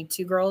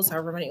 22 girls,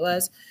 however many it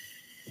was.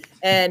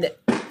 And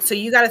so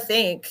you got to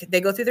think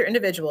they go through their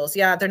individuals.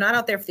 Yeah, they're not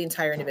out there for the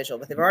entire individual,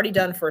 but they've already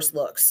done first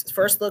looks.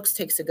 First looks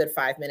takes a good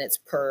 5 minutes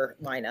per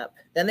lineup.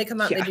 Then they come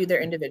out and they do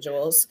their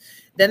individuals.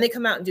 Then they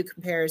come out and do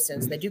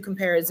comparisons. They do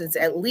comparisons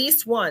at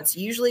least once.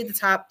 Usually the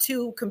top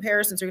 2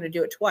 comparisons are going to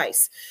do it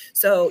twice.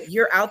 So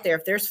you're out there.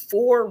 If there's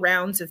 4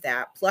 rounds of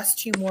that, plus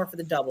 2 more for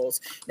the doubles.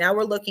 Now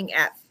we're looking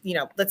at, you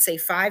know, let's say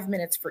 5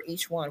 minutes for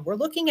each one. We're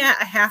looking at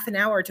a half an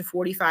hour to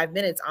 45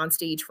 minutes on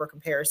stage for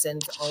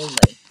comparisons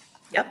only.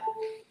 Yep.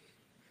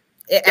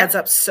 It adds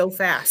up so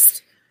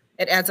fast.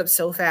 It adds up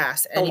so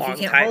fast. And if you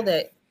can't hold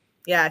it,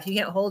 if you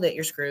can't hold it,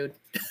 you're screwed.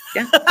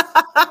 Yeah.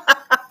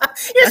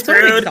 You're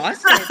screwed.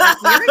 Exhausted.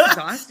 Like, you're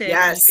exhausted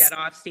when you get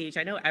off stage.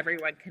 I know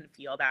everyone can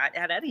feel that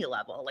at any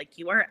level. Like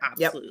you are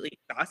absolutely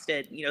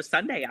exhausted. You know,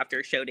 Sunday after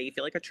a show day, you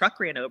feel like a truck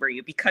ran over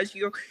you because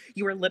you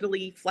were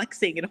literally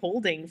flexing and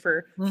holding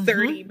for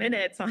 30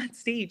 minutes on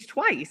stage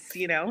twice,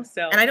 you know?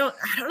 So, and I don't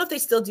know if they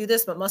still do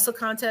this, but muscle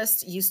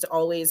contests used to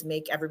always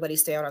make everybody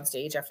stay out on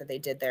stage after they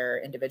did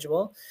their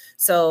individual.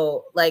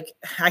 So like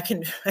I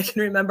can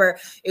remember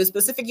it was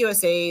Pacific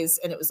USA's,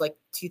 and it was like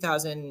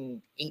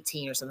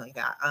 2018 or something like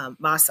that.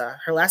 Masa,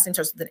 her last name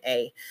starts with an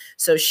A.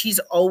 So she's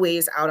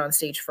always out on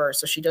stage first.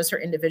 So she does her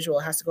individual,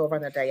 has to go over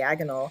on the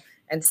diagonal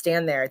and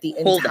stand there the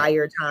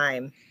entire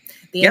time.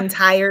 The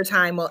entire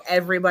time while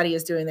everybody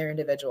is doing their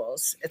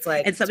individuals. It's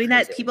like, and something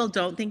that people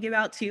don't think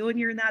about too when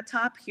you're in that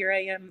top. Here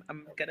I am.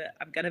 I'm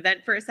gonna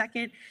vent for a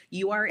second.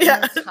 You are in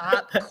the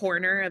top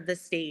corner of the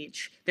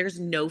stage. There's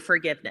no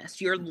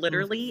forgiveness. You're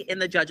literally in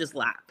the judge's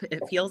lap.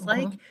 It feels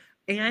like.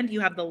 And you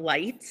have the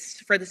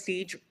lights for the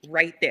stage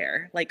right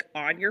there, like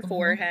on your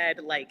forehead.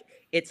 Like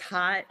it's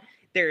hot.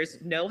 There's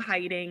no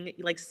hiding.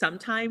 Like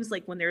sometimes,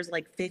 like when there's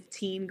like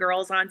 15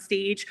 girls on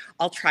stage,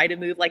 I'll try to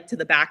move like to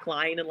the back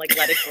line and like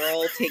let a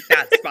girl take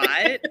that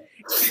spot.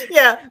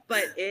 Yeah.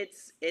 But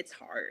it's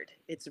hard.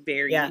 It's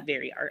very,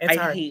 very hard. It's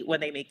I hard. hate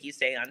when they make you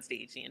stay on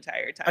stage the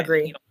entire time.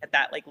 Agree. You don't get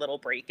that like little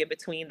break in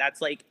between.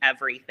 That's like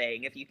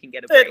everything if you can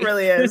get a break. It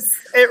really is.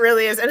 It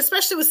really is. And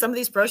especially with some of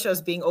these pro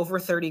shows being over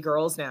 30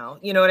 girls now.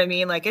 You know what I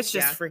mean? Like it's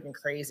just freaking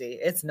crazy.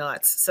 It's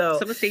nuts. So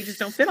some of the stages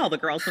don't fit all the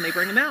girls when they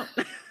bring them out.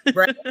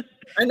 Right.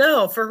 I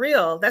know, for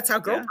real. That's how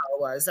girl power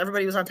was.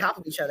 Everybody was on top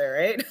of each other,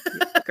 right?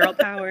 Girl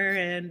power,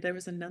 and there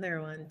was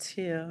another one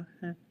too.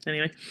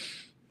 Anyway.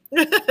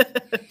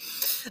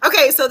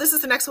 Okay, so this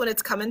is the next one.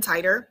 It's coming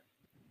tighter,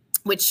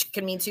 which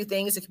can mean 2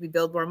 things. It could be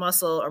build more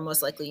muscle, or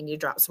most likely you need to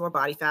drop some more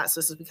body fat. So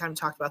this is, we kind of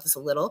talked about this a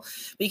little,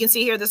 but you can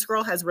see here, this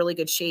girl has really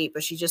good shape,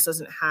 but she just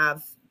doesn't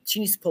have, she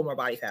needs to pull more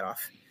body fat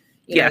off.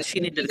 You know, she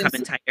needed to come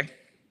in tighter.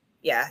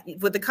 Yeah,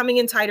 with the coming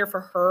in tighter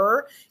for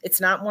her, it's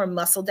not more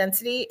muscle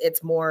density,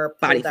 it's more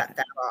pull that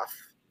fat off.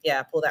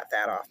 Yeah, pull that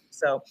fat off.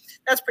 So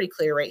that's pretty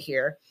clear right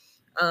here.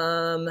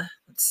 Let's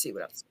see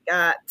what else we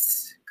got.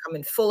 come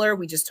in fuller.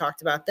 We just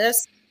talked about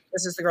this.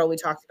 This is the girl we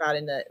talked about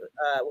in the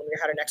when we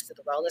had her next to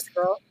the wellness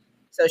girl.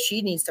 So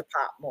she needs to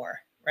pop more,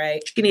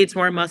 right? She needs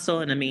more muscle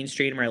and a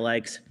mainstream her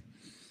legs.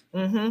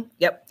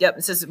 Yep.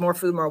 This is more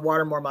food, more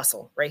water, more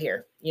muscle right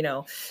here, you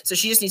know. So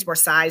she just needs more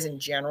size in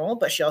general,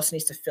 but she also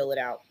needs to fill it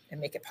out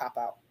and make it pop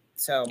out.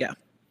 So yeah.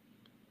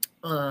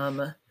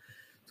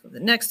 So the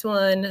next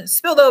one,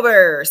 spilled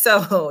over.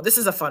 So this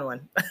is a fun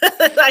one.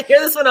 I hear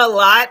this one a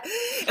lot.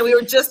 And we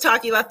were just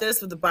talking about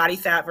this with the body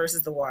fat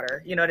versus the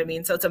water. You know what I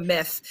mean? So it's a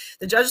myth.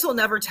 The judges will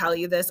never tell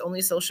you this.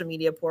 Only social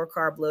media, poor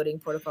carb loading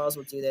protocols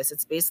will do this.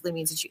 It basically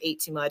means that you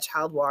ate too much,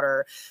 held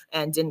water,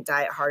 and didn't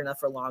diet hard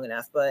enough or long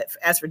enough. But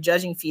as for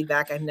judging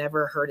feedback, I've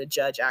never heard a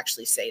judge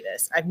actually say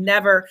this. I've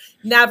never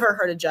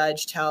heard a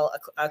judge tell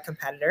a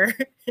competitor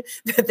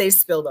that they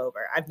spilled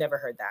over. I've never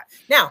heard that.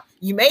 Now,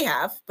 you may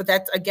have, but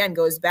that again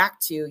goes back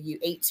to you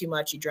ate too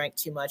much, you drank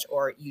too much,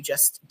 or you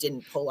just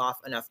didn't pull off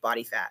enough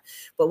body fat.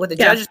 But what the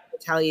judges will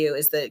tell you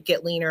is that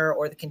get leaner,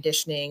 or the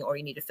conditioning, or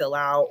you need to fill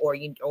out, or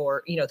you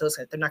know, those,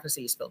 they're not going to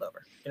say you spilled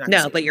over.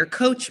 No, but your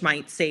coach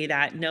might say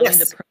that, knowing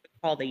the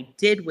protocol they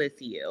did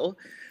with you.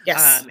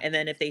 Yes. And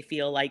then if they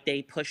feel like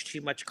they pushed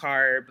too much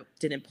carb,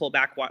 didn't pull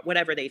back,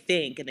 whatever they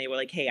think, and they were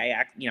like, hey,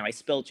 I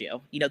spilled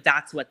you, you know,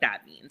 that's what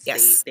that means.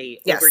 Yes.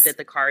 They overdid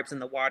the carbs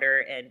and the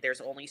water, and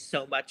there's only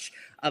so much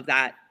of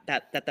that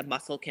the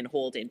muscle can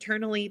hold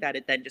internally, that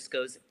it then just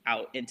goes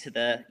out into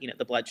the, you know,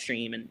 the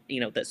bloodstream and, you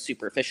know, the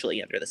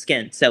superficially under the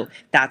skin. So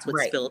that's what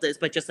spilled is.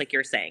 But just like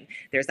you're saying,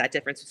 there's that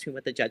difference between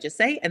what the judges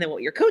say and then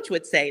what your coach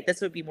would say. This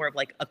would be more of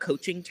like a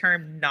coaching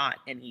term, not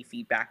any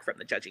feedback from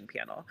the judging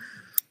panel.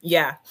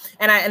 Yeah.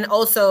 And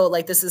also,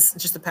 like, this is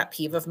just a pet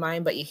peeve of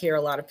mine, but you hear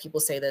a lot of people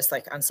say this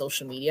like on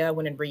social media,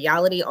 when in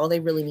reality, all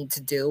they really need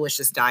to do is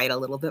just diet a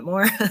little bit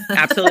more.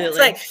 Absolutely. It's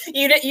like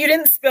you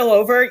didn't spill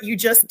over. You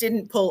just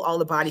didn't pull all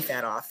the body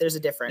fat off. There's a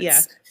difference.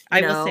 Yeah.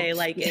 I will say,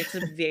 like, it's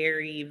a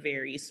very,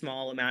 very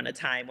small amount of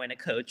time when a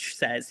coach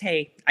says,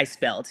 hey, I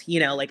spilled, you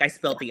know, like I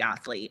spilled the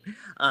athlete.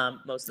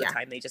 Most of the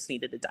time they just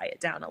needed to diet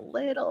down a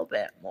little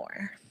bit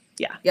more.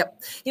 Yeah.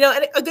 Yep. You know,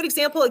 and a good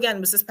example again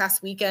was this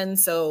past weekend.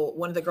 So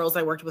one of the girls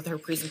I worked with her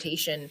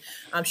presentation,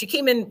 she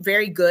came in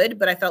very good,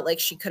 but I felt like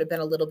she could have been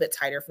a little bit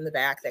tighter from the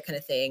back, that kind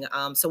of thing.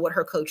 So what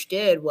her coach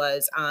did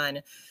was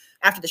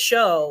after the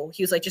show,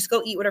 he was like, just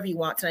go eat whatever you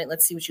want tonight.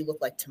 Let's see what you look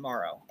like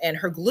tomorrow. And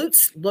her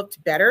glutes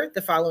looked better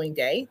the following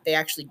day. They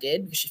actually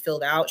did, because she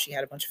filled out, she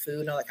had a bunch of food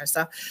and all that kind of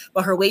stuff,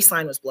 but her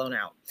waistline was blown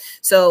out.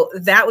 So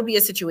that would be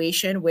a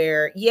situation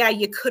where, yeah,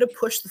 you could have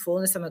pushed the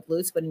fullness on the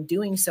glutes, but in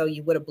doing so,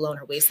 you would have blown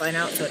her waistline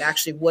out. So it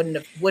actually wouldn't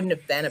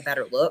have been a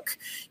better look,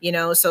 you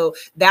know? So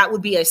that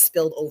would be a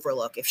spilled over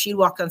look. If she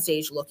walked on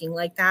stage looking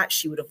like that,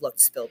 she would have looked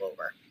spilled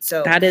over.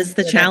 So that is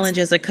the challenge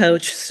as a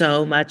coach.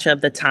 So much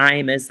of the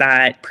time is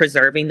that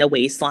preserving the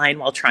waistline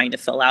while trying to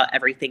fill out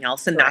everything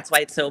else. And that's why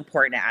it's so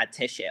important to add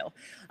tissue.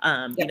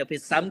 You know,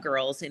 because some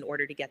girls, in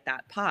order to get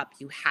that pop,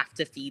 you have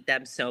to feed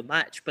them so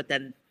much, but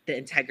then the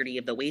integrity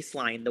of the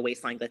waistline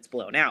gets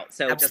blown out.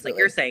 So just like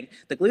you're saying,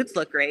 the glutes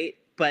look great,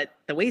 but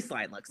the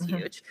waistline looks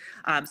huge.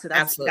 So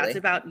that's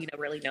about, you know,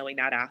 really knowing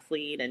that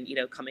athlete and, you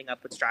know, coming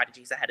up with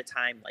strategies ahead of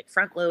time, like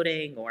front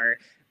loading or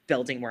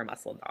building more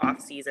muscle in the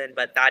off season.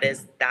 But that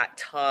is that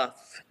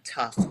tough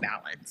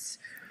balance.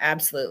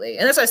 Absolutely.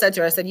 And that's what I said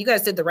to her. I said, you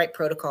guys did the right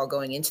protocol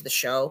going into the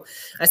show.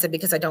 I said,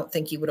 because I don't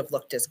think you would have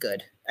looked as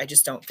good. I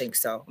just don't think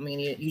so. I mean,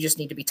 you just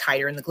need to be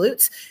tighter in the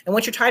glutes. And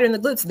once you're tighter in the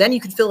glutes, then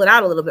you can fill it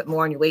out a little bit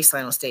more and your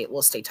waistline will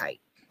stay tight.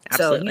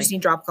 Absolutely. So you just need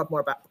to drop a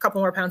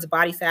couple more pounds of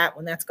body fat.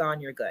 When that's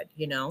gone, you're good,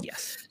 you know?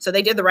 Yes. So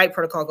they did the right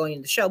protocol going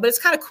into the show, but it's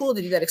kind of cool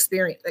to do that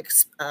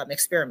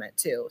experiment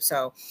too.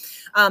 So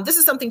this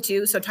is something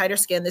too. So tighter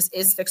skin, this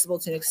is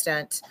fixable to an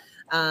extent.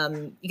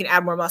 You can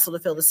add more muscle to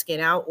fill the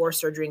skin out, or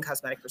surgery and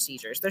cosmetic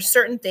procedures. There's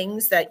certain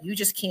things that you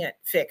just can't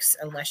fix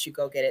unless you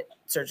go get it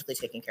surgically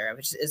taken care of,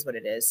 which is what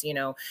it is. You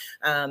know,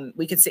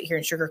 we could sit here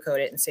and sugarcoat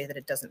it and say that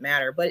it doesn't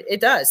matter, but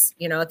it does.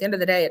 You know, at the end of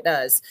the day, it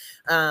does.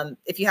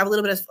 If you have a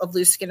little bit of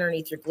loose skin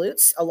underneath your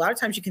glutes, a lot of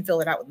times you can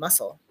fill it out with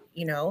muscle.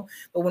 You know,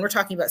 but when we're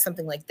talking about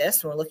something like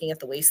this, when we're looking at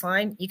the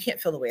waistline, you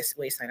can't fill the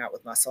waistline out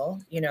with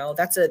muscle. You know,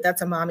 that's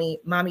a mommy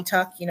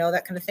tuck, you know,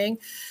 that kind of thing.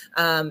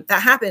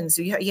 That happens.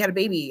 You had a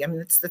baby. I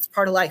mean, that's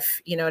part of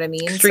life. You know what I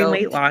mean? Extreme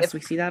weight loss.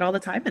 We see that all the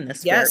time in this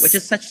sport, which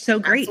is so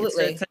great.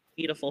 Absolutely. It's such a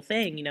beautiful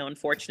thing. You know,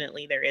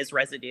 unfortunately, there is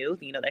residue,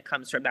 you know, that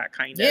comes from that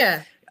kind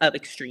of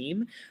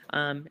extreme.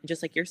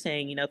 Just like you're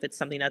saying, you know, if it's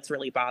something that's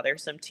really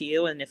bothersome to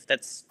you, and if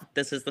this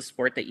is the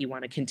sport that you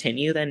want to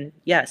continue, then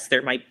yes,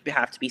 there might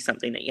have to be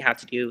something that you have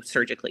to do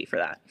surgically for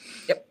that.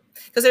 Yep.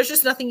 Because there's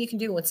just nothing you can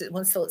do once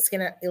the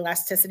skin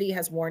elasticity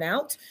has worn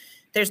out.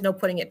 There's no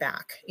putting it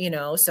back, you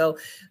know? So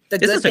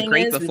this is a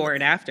great before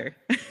and after.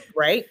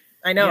 Right.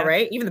 I know,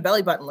 right? Even the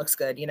belly button looks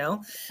good, you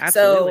know?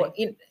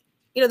 Absolutely. So,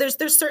 you know,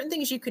 there's certain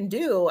things you can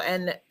do,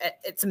 and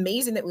it's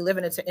amazing that we live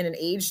in an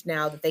age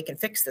now that they can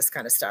fix this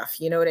kind of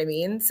stuff. You know what I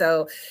mean?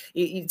 So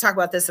you talk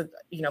about this,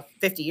 you know,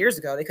 50 years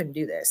ago, they couldn't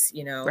do this,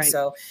 you know? Right.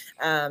 So,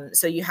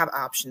 so you have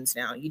options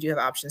now. You do have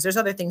options. There's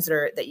other things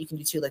that you can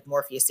do too, like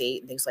Morpheus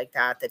 8 and things like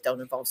that don't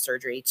involve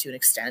surgery to an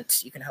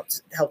extent. You can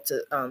help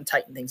to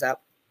tighten things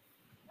up.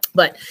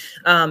 But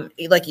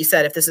like you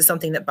said, if this is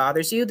something that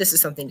bothers you, this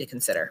is something to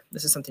consider.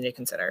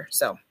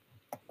 So,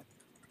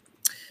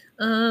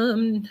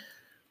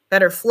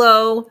 better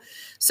flow.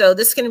 So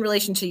this can in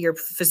relation to your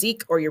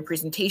physique or your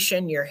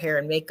presentation, your hair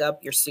and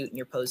makeup, your suit and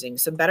your posing.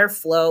 So better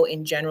flow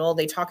in general.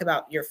 They talk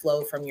about your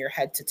flow from your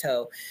head to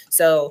toe.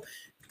 So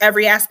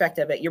every aspect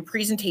of it, your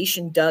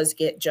presentation does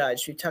get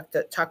judged. We've talked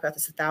about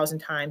this 1,000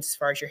 times as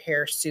far as your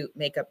hair, suit,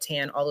 makeup,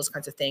 tan, all those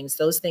kinds of things.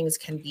 Those things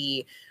can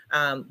be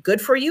good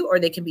for you, or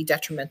they can be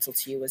detrimental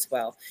to you as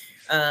well.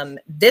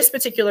 This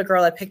particular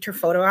girl, I picked her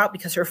photo out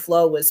because her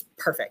flow was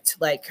perfect.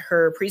 Like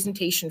her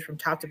presentation from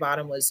top to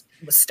bottom was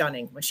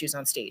stunning when she was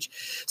on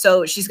stage.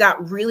 So she's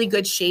got really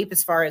good shape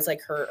as far as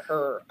like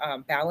her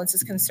balance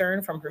is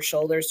concerned, from her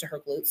shoulders to her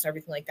glutes and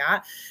everything like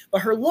that. But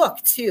her look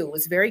too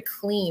was very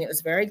clean. It was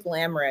very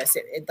glamorous.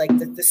 It like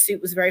the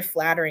suit was very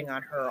flattering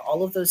on her.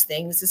 All of those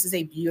things. This is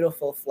a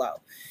beautiful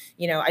flow.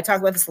 You know, I talk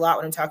about this a lot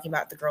when I'm talking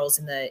about the girls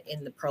in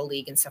the pro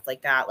league and stuff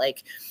like that.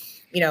 Like,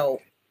 you know,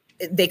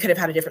 they could have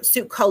had a different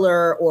suit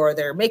color, or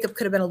their makeup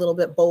could have been a little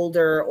bit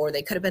bolder, or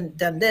they could have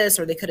done this,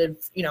 or they could have,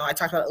 you know, I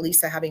talked about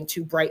Elisa having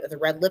too bright with a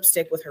red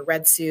lipstick with her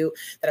red suit,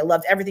 that I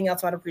loved everything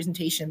else about her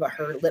presentation, but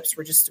her lips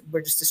were just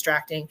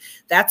distracting.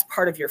 That's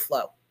part of your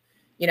flow.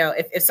 You know,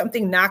 if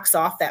something knocks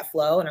off that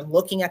flow and I'm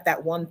looking at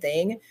that one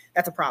thing,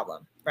 that's a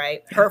problem,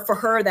 right? Yeah. For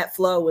her, that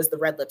flow was the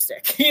red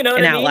lipstick. You know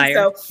what I mean? Outlier.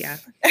 So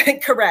yeah,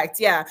 correct.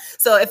 Yeah.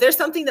 So if there's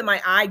something that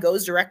my eye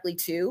goes directly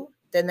to,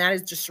 then that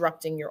is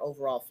disrupting your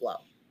overall flow.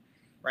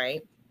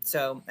 Right.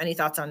 So any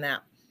thoughts on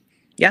that?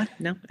 Yeah,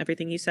 no,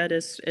 everything you said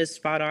is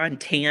spot on.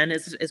 Tan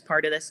is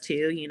part of this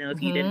too. You know, if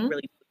you didn't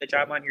really do a good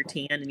job on your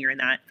tan and you're in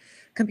that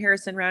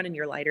comparison round and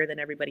you're lighter than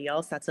everybody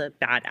else, that's a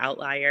bad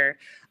outlier.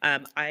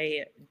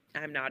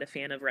 I'm not a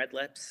fan of red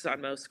lips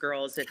on most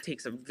girls. It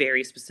takes a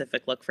very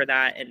specific look for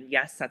that. And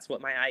yes, that's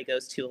what my eye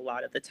goes to a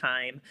lot of the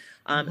time.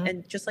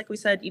 And just like we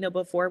said, you know,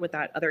 before with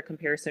that other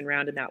comparison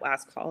round and that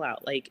last call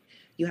out, like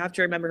you have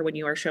to remember when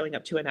you are showing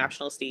up to a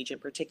national stage in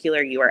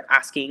particular, you are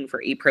asking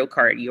for a pro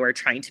card. You are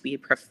trying to be a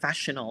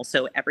professional.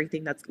 So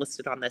everything that's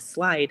listed on this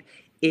slide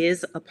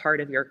is a part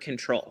of your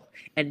control.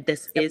 And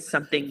this is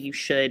something you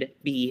should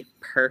be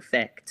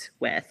perfect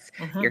with.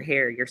 Your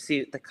hair, your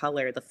suit, the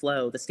color, the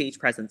flow, the stage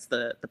presence,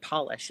 the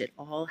polish, it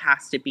all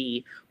has to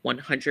be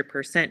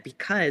 100%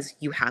 because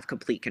you have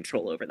complete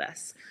control over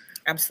this.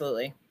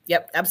 Absolutely.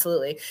 Yep,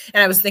 absolutely.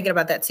 And I was thinking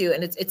about that too.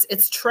 And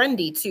it's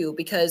trendy too,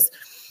 because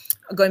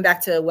going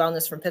back to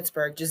Wellness from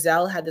Pittsburgh,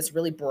 Giselle had this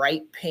really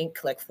bright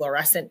pink, like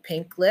fluorescent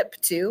pink lip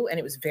too. And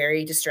it was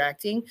very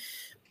distracting.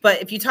 But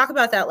if you talk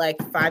about that like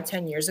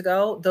 5-10 years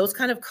ago, those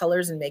kind of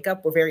colors and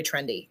makeup were very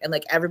trendy. And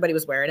like everybody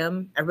was wearing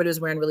them. Everybody was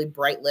wearing really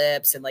bright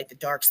lips and like the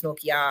dark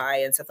smoky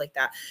eye and stuff like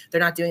that. They're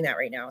not doing that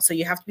right now. So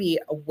you have to be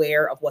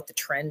aware of what the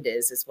trend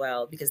is as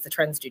well, because the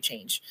trends do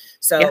change.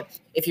 So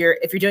if you're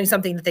doing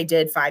something that they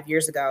did 5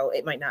 years ago,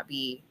 it might not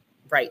be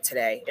right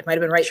today. It might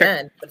have been right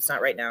then, but it's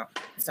not right now.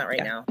 It's not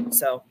right now.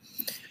 So,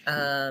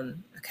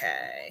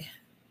 okay.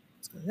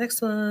 Let's go to the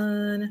next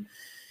one.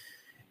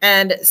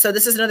 And so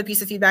this is another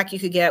piece of feedback you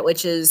could get,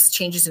 which is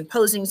changes in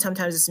posing.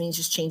 Sometimes this means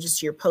just changes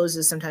to your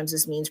poses. Sometimes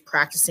this means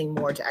practicing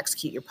more to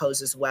execute your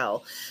poses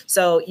well.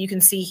 So you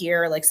can see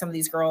here, like some of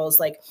these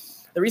girls, like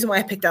the reason why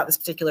I picked out this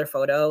particular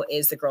photo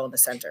is the girl in the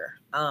center.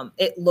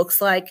 It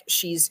looks like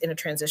she's in a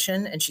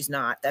transition and she's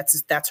not.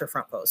 That's her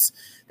front pose.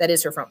 That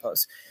is her front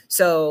pose.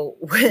 So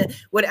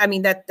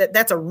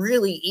that's a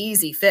really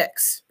easy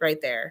fix right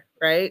there.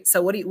 Right.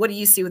 So what do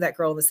you see with that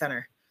girl in the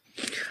center?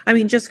 I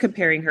mean, just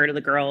comparing her to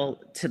the girl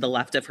to the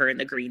left of her in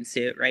the green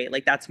suit, right?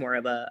 Like that's more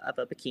of a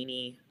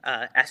bikini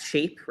S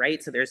shape,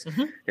 right? So there's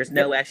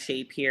no S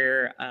shape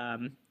here.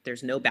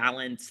 There's no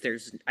balance.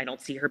 I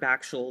don't see her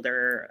back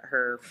shoulder.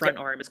 Her front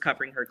arm is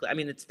covering her. I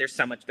mean, there's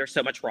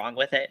so much wrong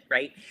with it,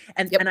 right?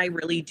 And I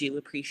really do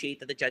appreciate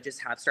that the judges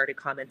have started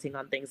commenting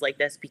on things like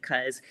this,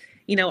 because,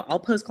 you know, I'll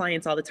post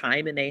clients all the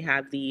time and they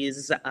have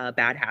these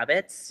bad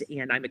habits,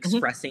 and I'm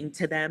expressing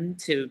to them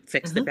to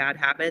fix the bad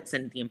habits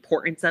and the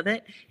importance of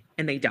it.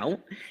 And they don't.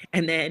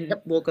 And then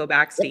we'll go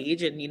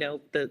backstage and, you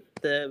know,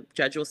 the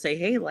judge will say,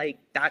 hey, like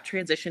that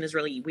transition is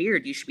really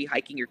weird. You should be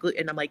hiking your glute.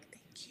 And I'm like,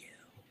 thank you.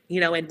 You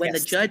know, and when the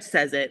judge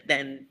says it,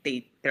 then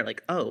they're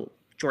like, oh,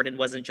 Jordan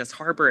wasn't just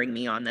harboring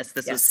me on this.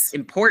 This is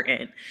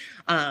important.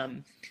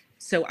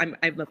 So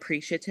I'm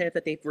appreciative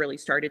that they've really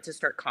started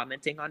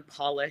commenting on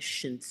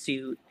polish and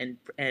suit and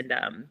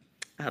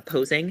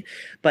posing.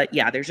 But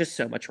yeah, there's just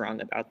so much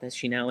wrong about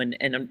this, you know,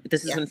 and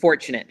this is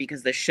unfortunate,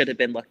 because this should have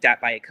been looked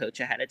at by a coach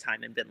ahead of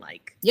time and been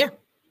like,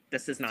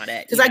 this is not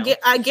it. Because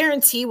I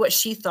guarantee what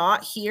she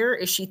thought here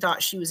is she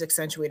thought she was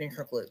accentuating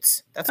her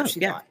glutes. That's what she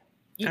thought.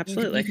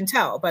 Absolutely. You can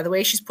tell by the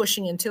way she's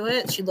pushing into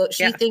it. She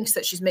thinks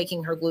that she's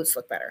making her glutes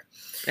look better.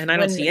 And I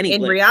don't see any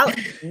in glute.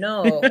 reality.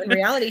 No, in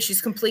reality,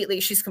 she's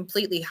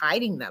completely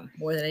hiding them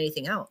more than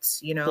anything else,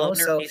 you know?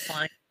 Floating So her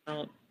waistline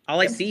out. All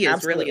I see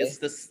is really is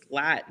the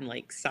slat and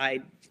like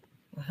side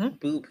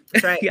boob.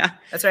 That's right. Yeah.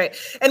 That's right.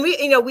 And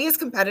we as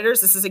competitors,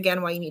 this is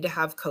again why you need to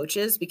have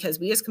coaches, because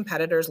we as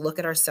competitors look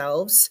at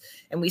ourselves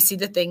and we see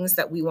the things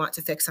that we want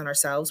to fix on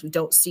ourselves. We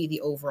don't see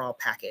the overall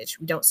package.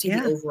 We don't see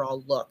the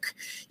overall look.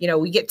 You know,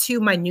 we get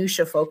too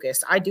minutia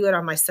focused. I do it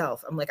on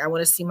myself. I'm like, I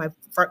want to see my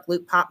front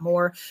glute pop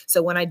more.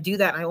 So when I do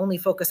that, I only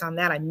focus on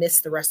that. I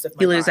miss the rest of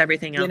my You lose body,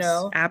 everything else. You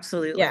know?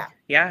 Absolutely. Yeah.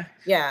 Yeah.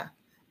 Yeah.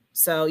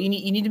 So you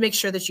need to make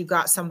sure that you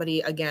got somebody,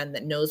 again,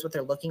 that knows what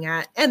they're looking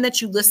at and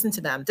that you listen to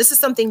them. This is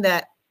something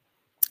that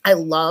I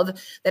love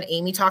that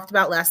Amy talked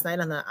about last night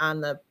on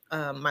the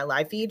my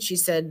live feed. She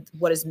said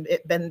what has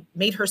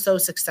made her so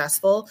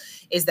successful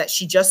is that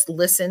she just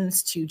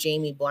listens to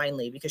Jamie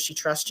blindly because she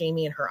trusts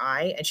Jamie in her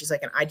eye. And she's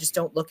like, and I just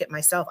don't look at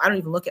myself. I don't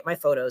even look at my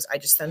photos. I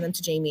just send them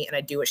to Jamie and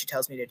I do what she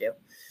tells me to do,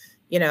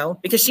 you know,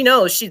 because she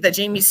knows that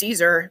Jamie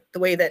sees her the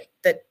way that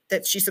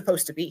she's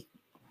supposed to be.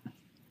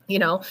 You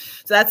know,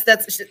 so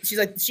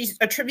she's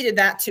attributed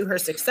that to her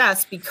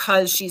success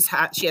because she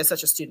has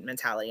such a student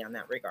mentality on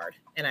that regard.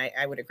 And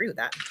I would agree with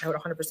that. I would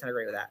 100%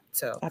 agree with that.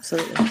 So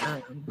absolutely.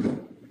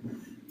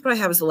 What do I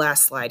have as the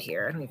last slide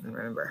here? I don't even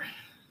remember.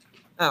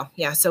 Oh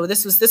yeah. So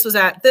this was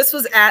at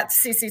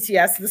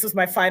CCTS. This was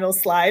my final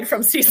slide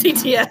from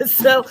CCTS.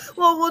 So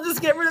we'll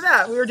just get rid of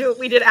that.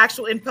 We did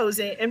actual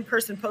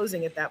in-person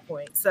posing at that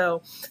point.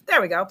 So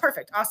there we go.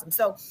 Perfect. Awesome.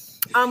 So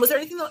was there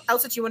anything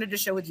else that you wanted to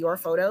show with your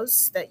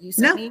photos that you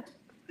sent me?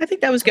 I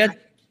think that was good. Okay.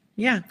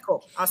 Yeah.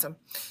 Cool. Awesome.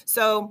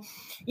 So,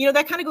 you know,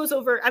 that kind of goes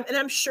over, and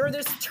I'm sure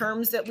there's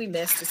terms that we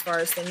missed as far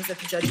as things that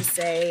the judges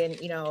say and,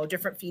 you know,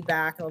 different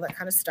feedback and all that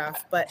kind of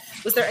stuff. But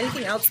was there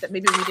anything else that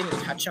maybe we didn't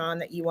touch on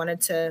that you wanted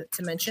to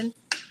mention?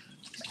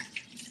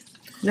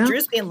 No.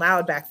 Drew's being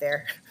loud back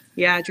there.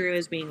 Yeah, Drew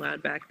is being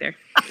loud back there.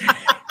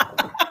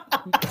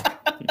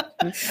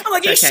 I'm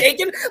like, he's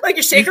shaking like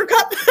a shaker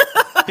cup.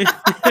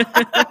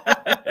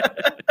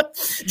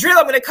 Drew,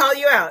 I'm going to call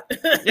you out.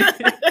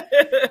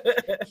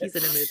 He's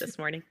in a mood this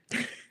morning.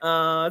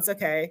 Oh, it's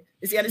okay.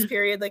 Is he on his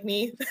period like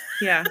me?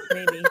 Yeah,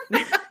 maybe.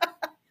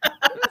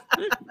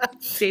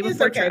 Day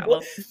before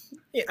travel.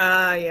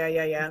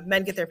 Yeah.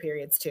 Men get their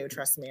periods too.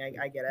 Trust me.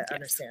 I get it. I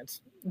understand.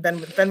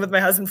 Been with my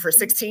husband for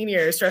 16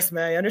 years. Trust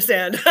me. I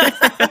understand.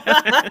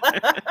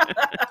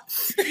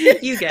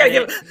 You get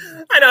it.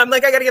 I know. I'm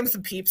like, I got to give him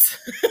some peeps.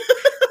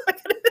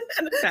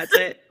 That's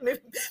it. Maybe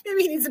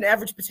he needs an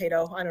average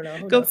potato. I don't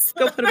know. Go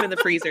put him in the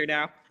freezer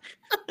now.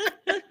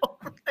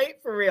 Right,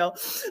 for real.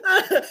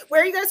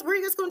 Where are you guys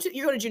going to?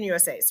 You're going to Junior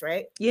USA's,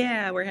 right?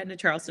 Yeah, we're heading to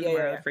Charleston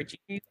tomorrow for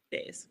Junior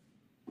USA's.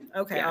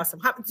 Okay,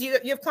 awesome. You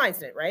have clients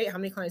in it, right? How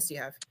many clients do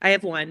you have? I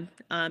have one,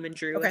 and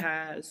Drew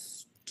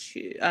has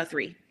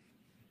three.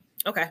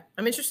 Okay,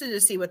 I'm interested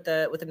to see what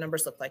the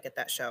numbers look like at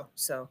that show.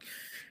 So,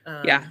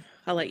 yeah,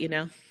 I'll let you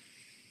know.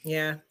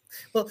 Yeah.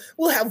 Well,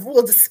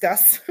 we'll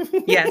discuss.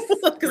 Yes,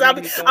 because I'll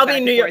be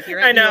in New York.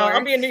 I know.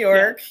 I'll be in New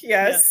York.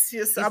 Yeah.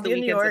 Yes. I'll be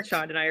in New York.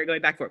 Shawn and I are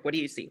going back to work. What do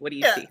you see? What do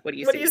you see? What do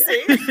you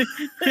see?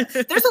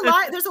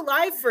 There's a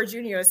live for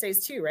Junior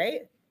USA's too,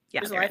 right? Yeah.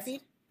 There's a live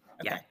feed.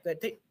 Okay, yeah.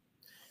 Good.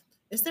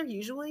 Is there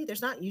usually?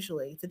 There's not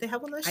usually. Did they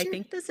have one last year? I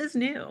think this is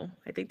new.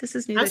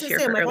 This year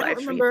I for our live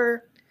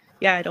remember.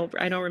 Yeah, I don't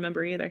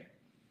remember either.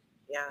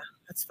 Yeah,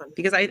 that's fun.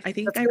 Because I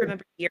think I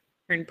remember here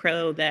turned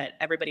pro that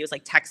everybody was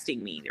like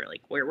texting me. They're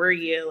like, "Where were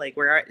you? Like,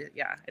 where are?"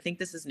 Yeah, I think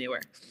this is newer.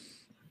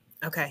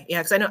 Okay,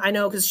 yeah, because I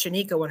know because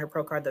Shanika won her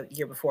pro card the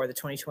year before, the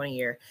 2020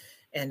 year,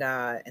 and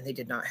they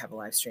did not have a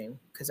live stream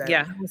because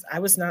I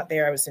was not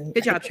there. I was in.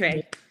 Good job,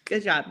 Trey.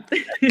 Good job.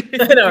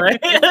 I know, right?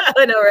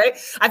 I know, right?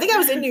 I think I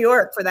was in New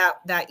York for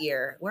that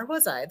year. Where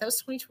was I? That was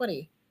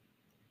 2020.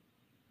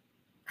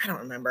 I don't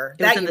remember.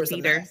 That year was in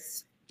the theater.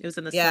 It was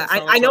in the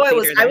I know I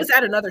was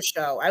at another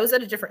show. I was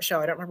at a different show.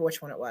 I don't remember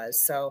which one it was.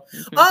 So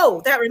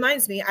oh, that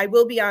reminds me, I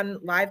will be on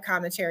live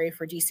commentary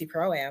for DC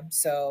Pro Am.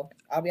 So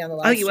I'll be on the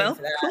live stream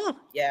for that. Cool.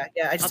 Yeah.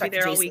 I just talked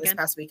to Jason this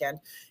past weekend.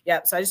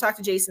 Yeah. So I just talked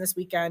to Jason this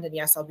weekend, and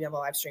yes, I'll be on the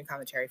live stream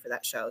commentary for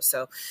that show.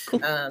 So cool.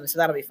 So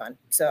that'll be fun.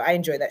 So I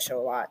enjoy that show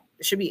a lot.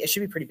 It should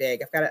be pretty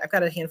big. I've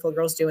got a handful of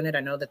girls doing it.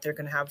 I know that they're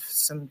gonna have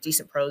some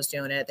decent pros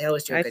doing it. They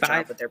always do a good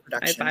job with their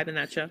production. I have 5 in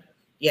that show.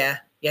 Yeah.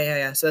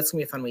 So that's gonna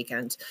be a fun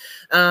weekend.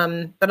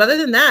 But other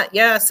than that,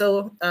 yeah.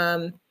 So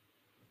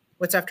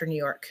what's after New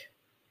York?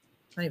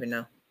 I don't even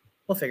know.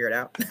 We'll figure it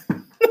out.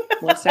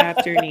 What's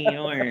after New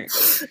York?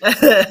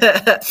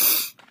 I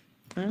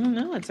don't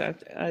know. It's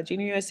after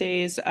Junior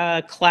USA's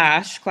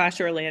Clash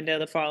Orlando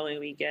the following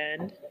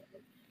weekend.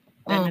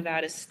 Then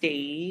Nevada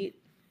State,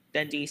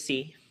 then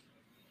DC.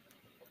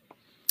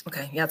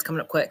 Okay, yeah, it's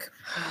coming up quick.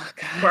 Oh,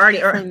 God. We're already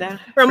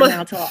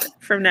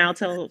from now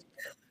till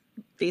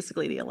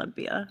basically the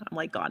Olympia. I'm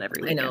like gone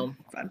every weekend. I know.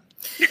 Fun.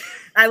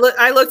 I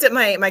looked at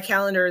my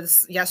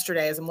calendars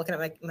yesterday as I'm looking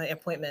at my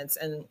appointments,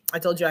 and I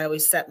told you I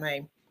always set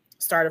my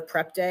start of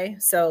prep day.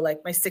 So like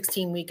my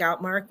 16-week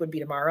out mark would be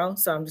tomorrow.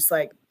 So I'm just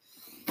like,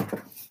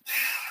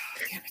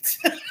 Damn it.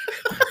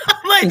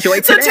 Like,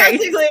 enjoy so today.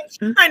 technically,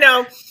 I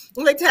know.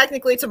 Like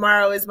technically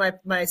tomorrow is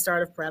my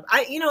start of prep.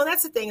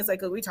 That's the thing, is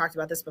like we talked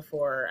about this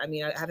before. I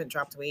mean, I haven't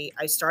dropped weight.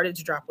 I started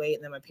to drop weight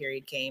and then my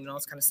period came and all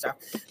this kind of stuff.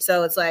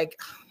 So it's like,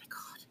 oh my God.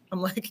 I'm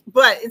like,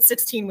 but it's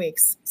 16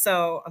 weeks.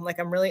 So I'm like,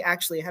 I'm really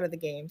actually ahead of the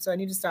game. So I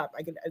need to stop.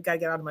 I've got to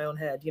get out of my own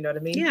head. You know what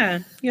I mean? Yeah,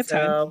 you have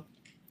time.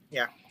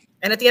 Yeah.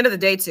 And at the end of the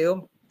day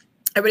too,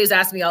 everybody's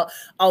asked me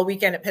all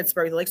weekend at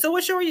Pittsburgh. They're like, so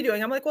what show are you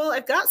doing? I'm like, well,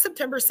 I've got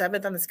September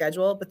 7th on the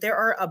schedule, but there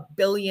are a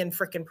billion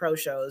freaking pro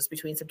shows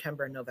between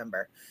September and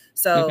November.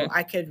 So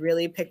I could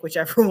really pick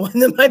whichever one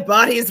that my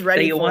body is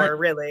ready for,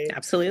 really.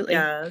 Absolutely.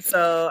 Yeah.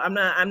 So I'm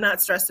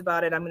not stressed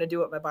about it. I'm going to do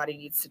what my body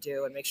needs to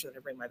do and make sure that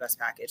I bring my best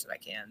package that I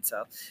can.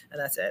 So, and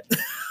that's it.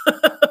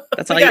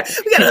 That's all you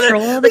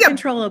control the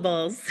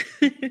controllables.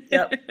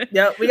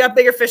 Yep. We got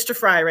bigger fish to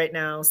fry right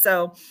now.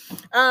 So,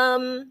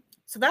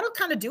 so that'll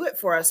kind of do it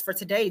for us for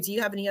today. Do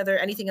you have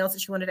anything else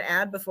that you wanted to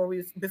add before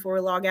we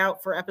log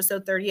out for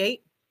episode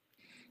 38?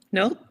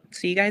 Nope.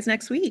 See you guys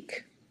next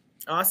week.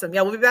 Awesome.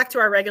 Yeah, we'll be back to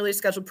our regularly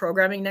scheduled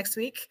programming next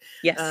week.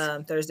 Yes.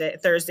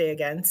 Thursday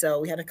again.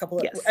 So we had a couple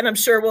of, and I'm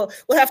sure we'll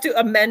have to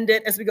amend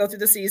it as we go through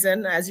the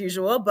season as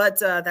usual, but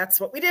that's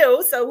what we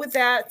do. So with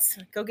that,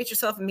 go get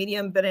yourself a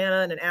medium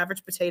banana and an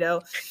average potato,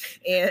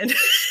 and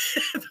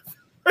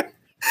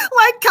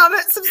like,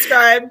 comment,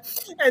 subscribe,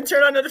 and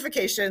turn on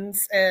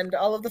notifications and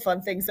all of the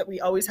fun things that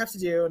we always have to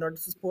do in order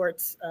to support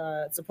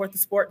the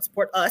sport,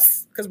 support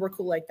us, because we're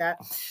cool like that.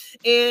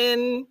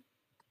 And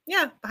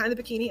yeah, Behind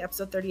the Bikini,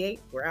 episode 38.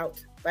 We're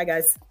out. Bye,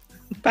 guys.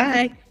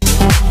 Bye.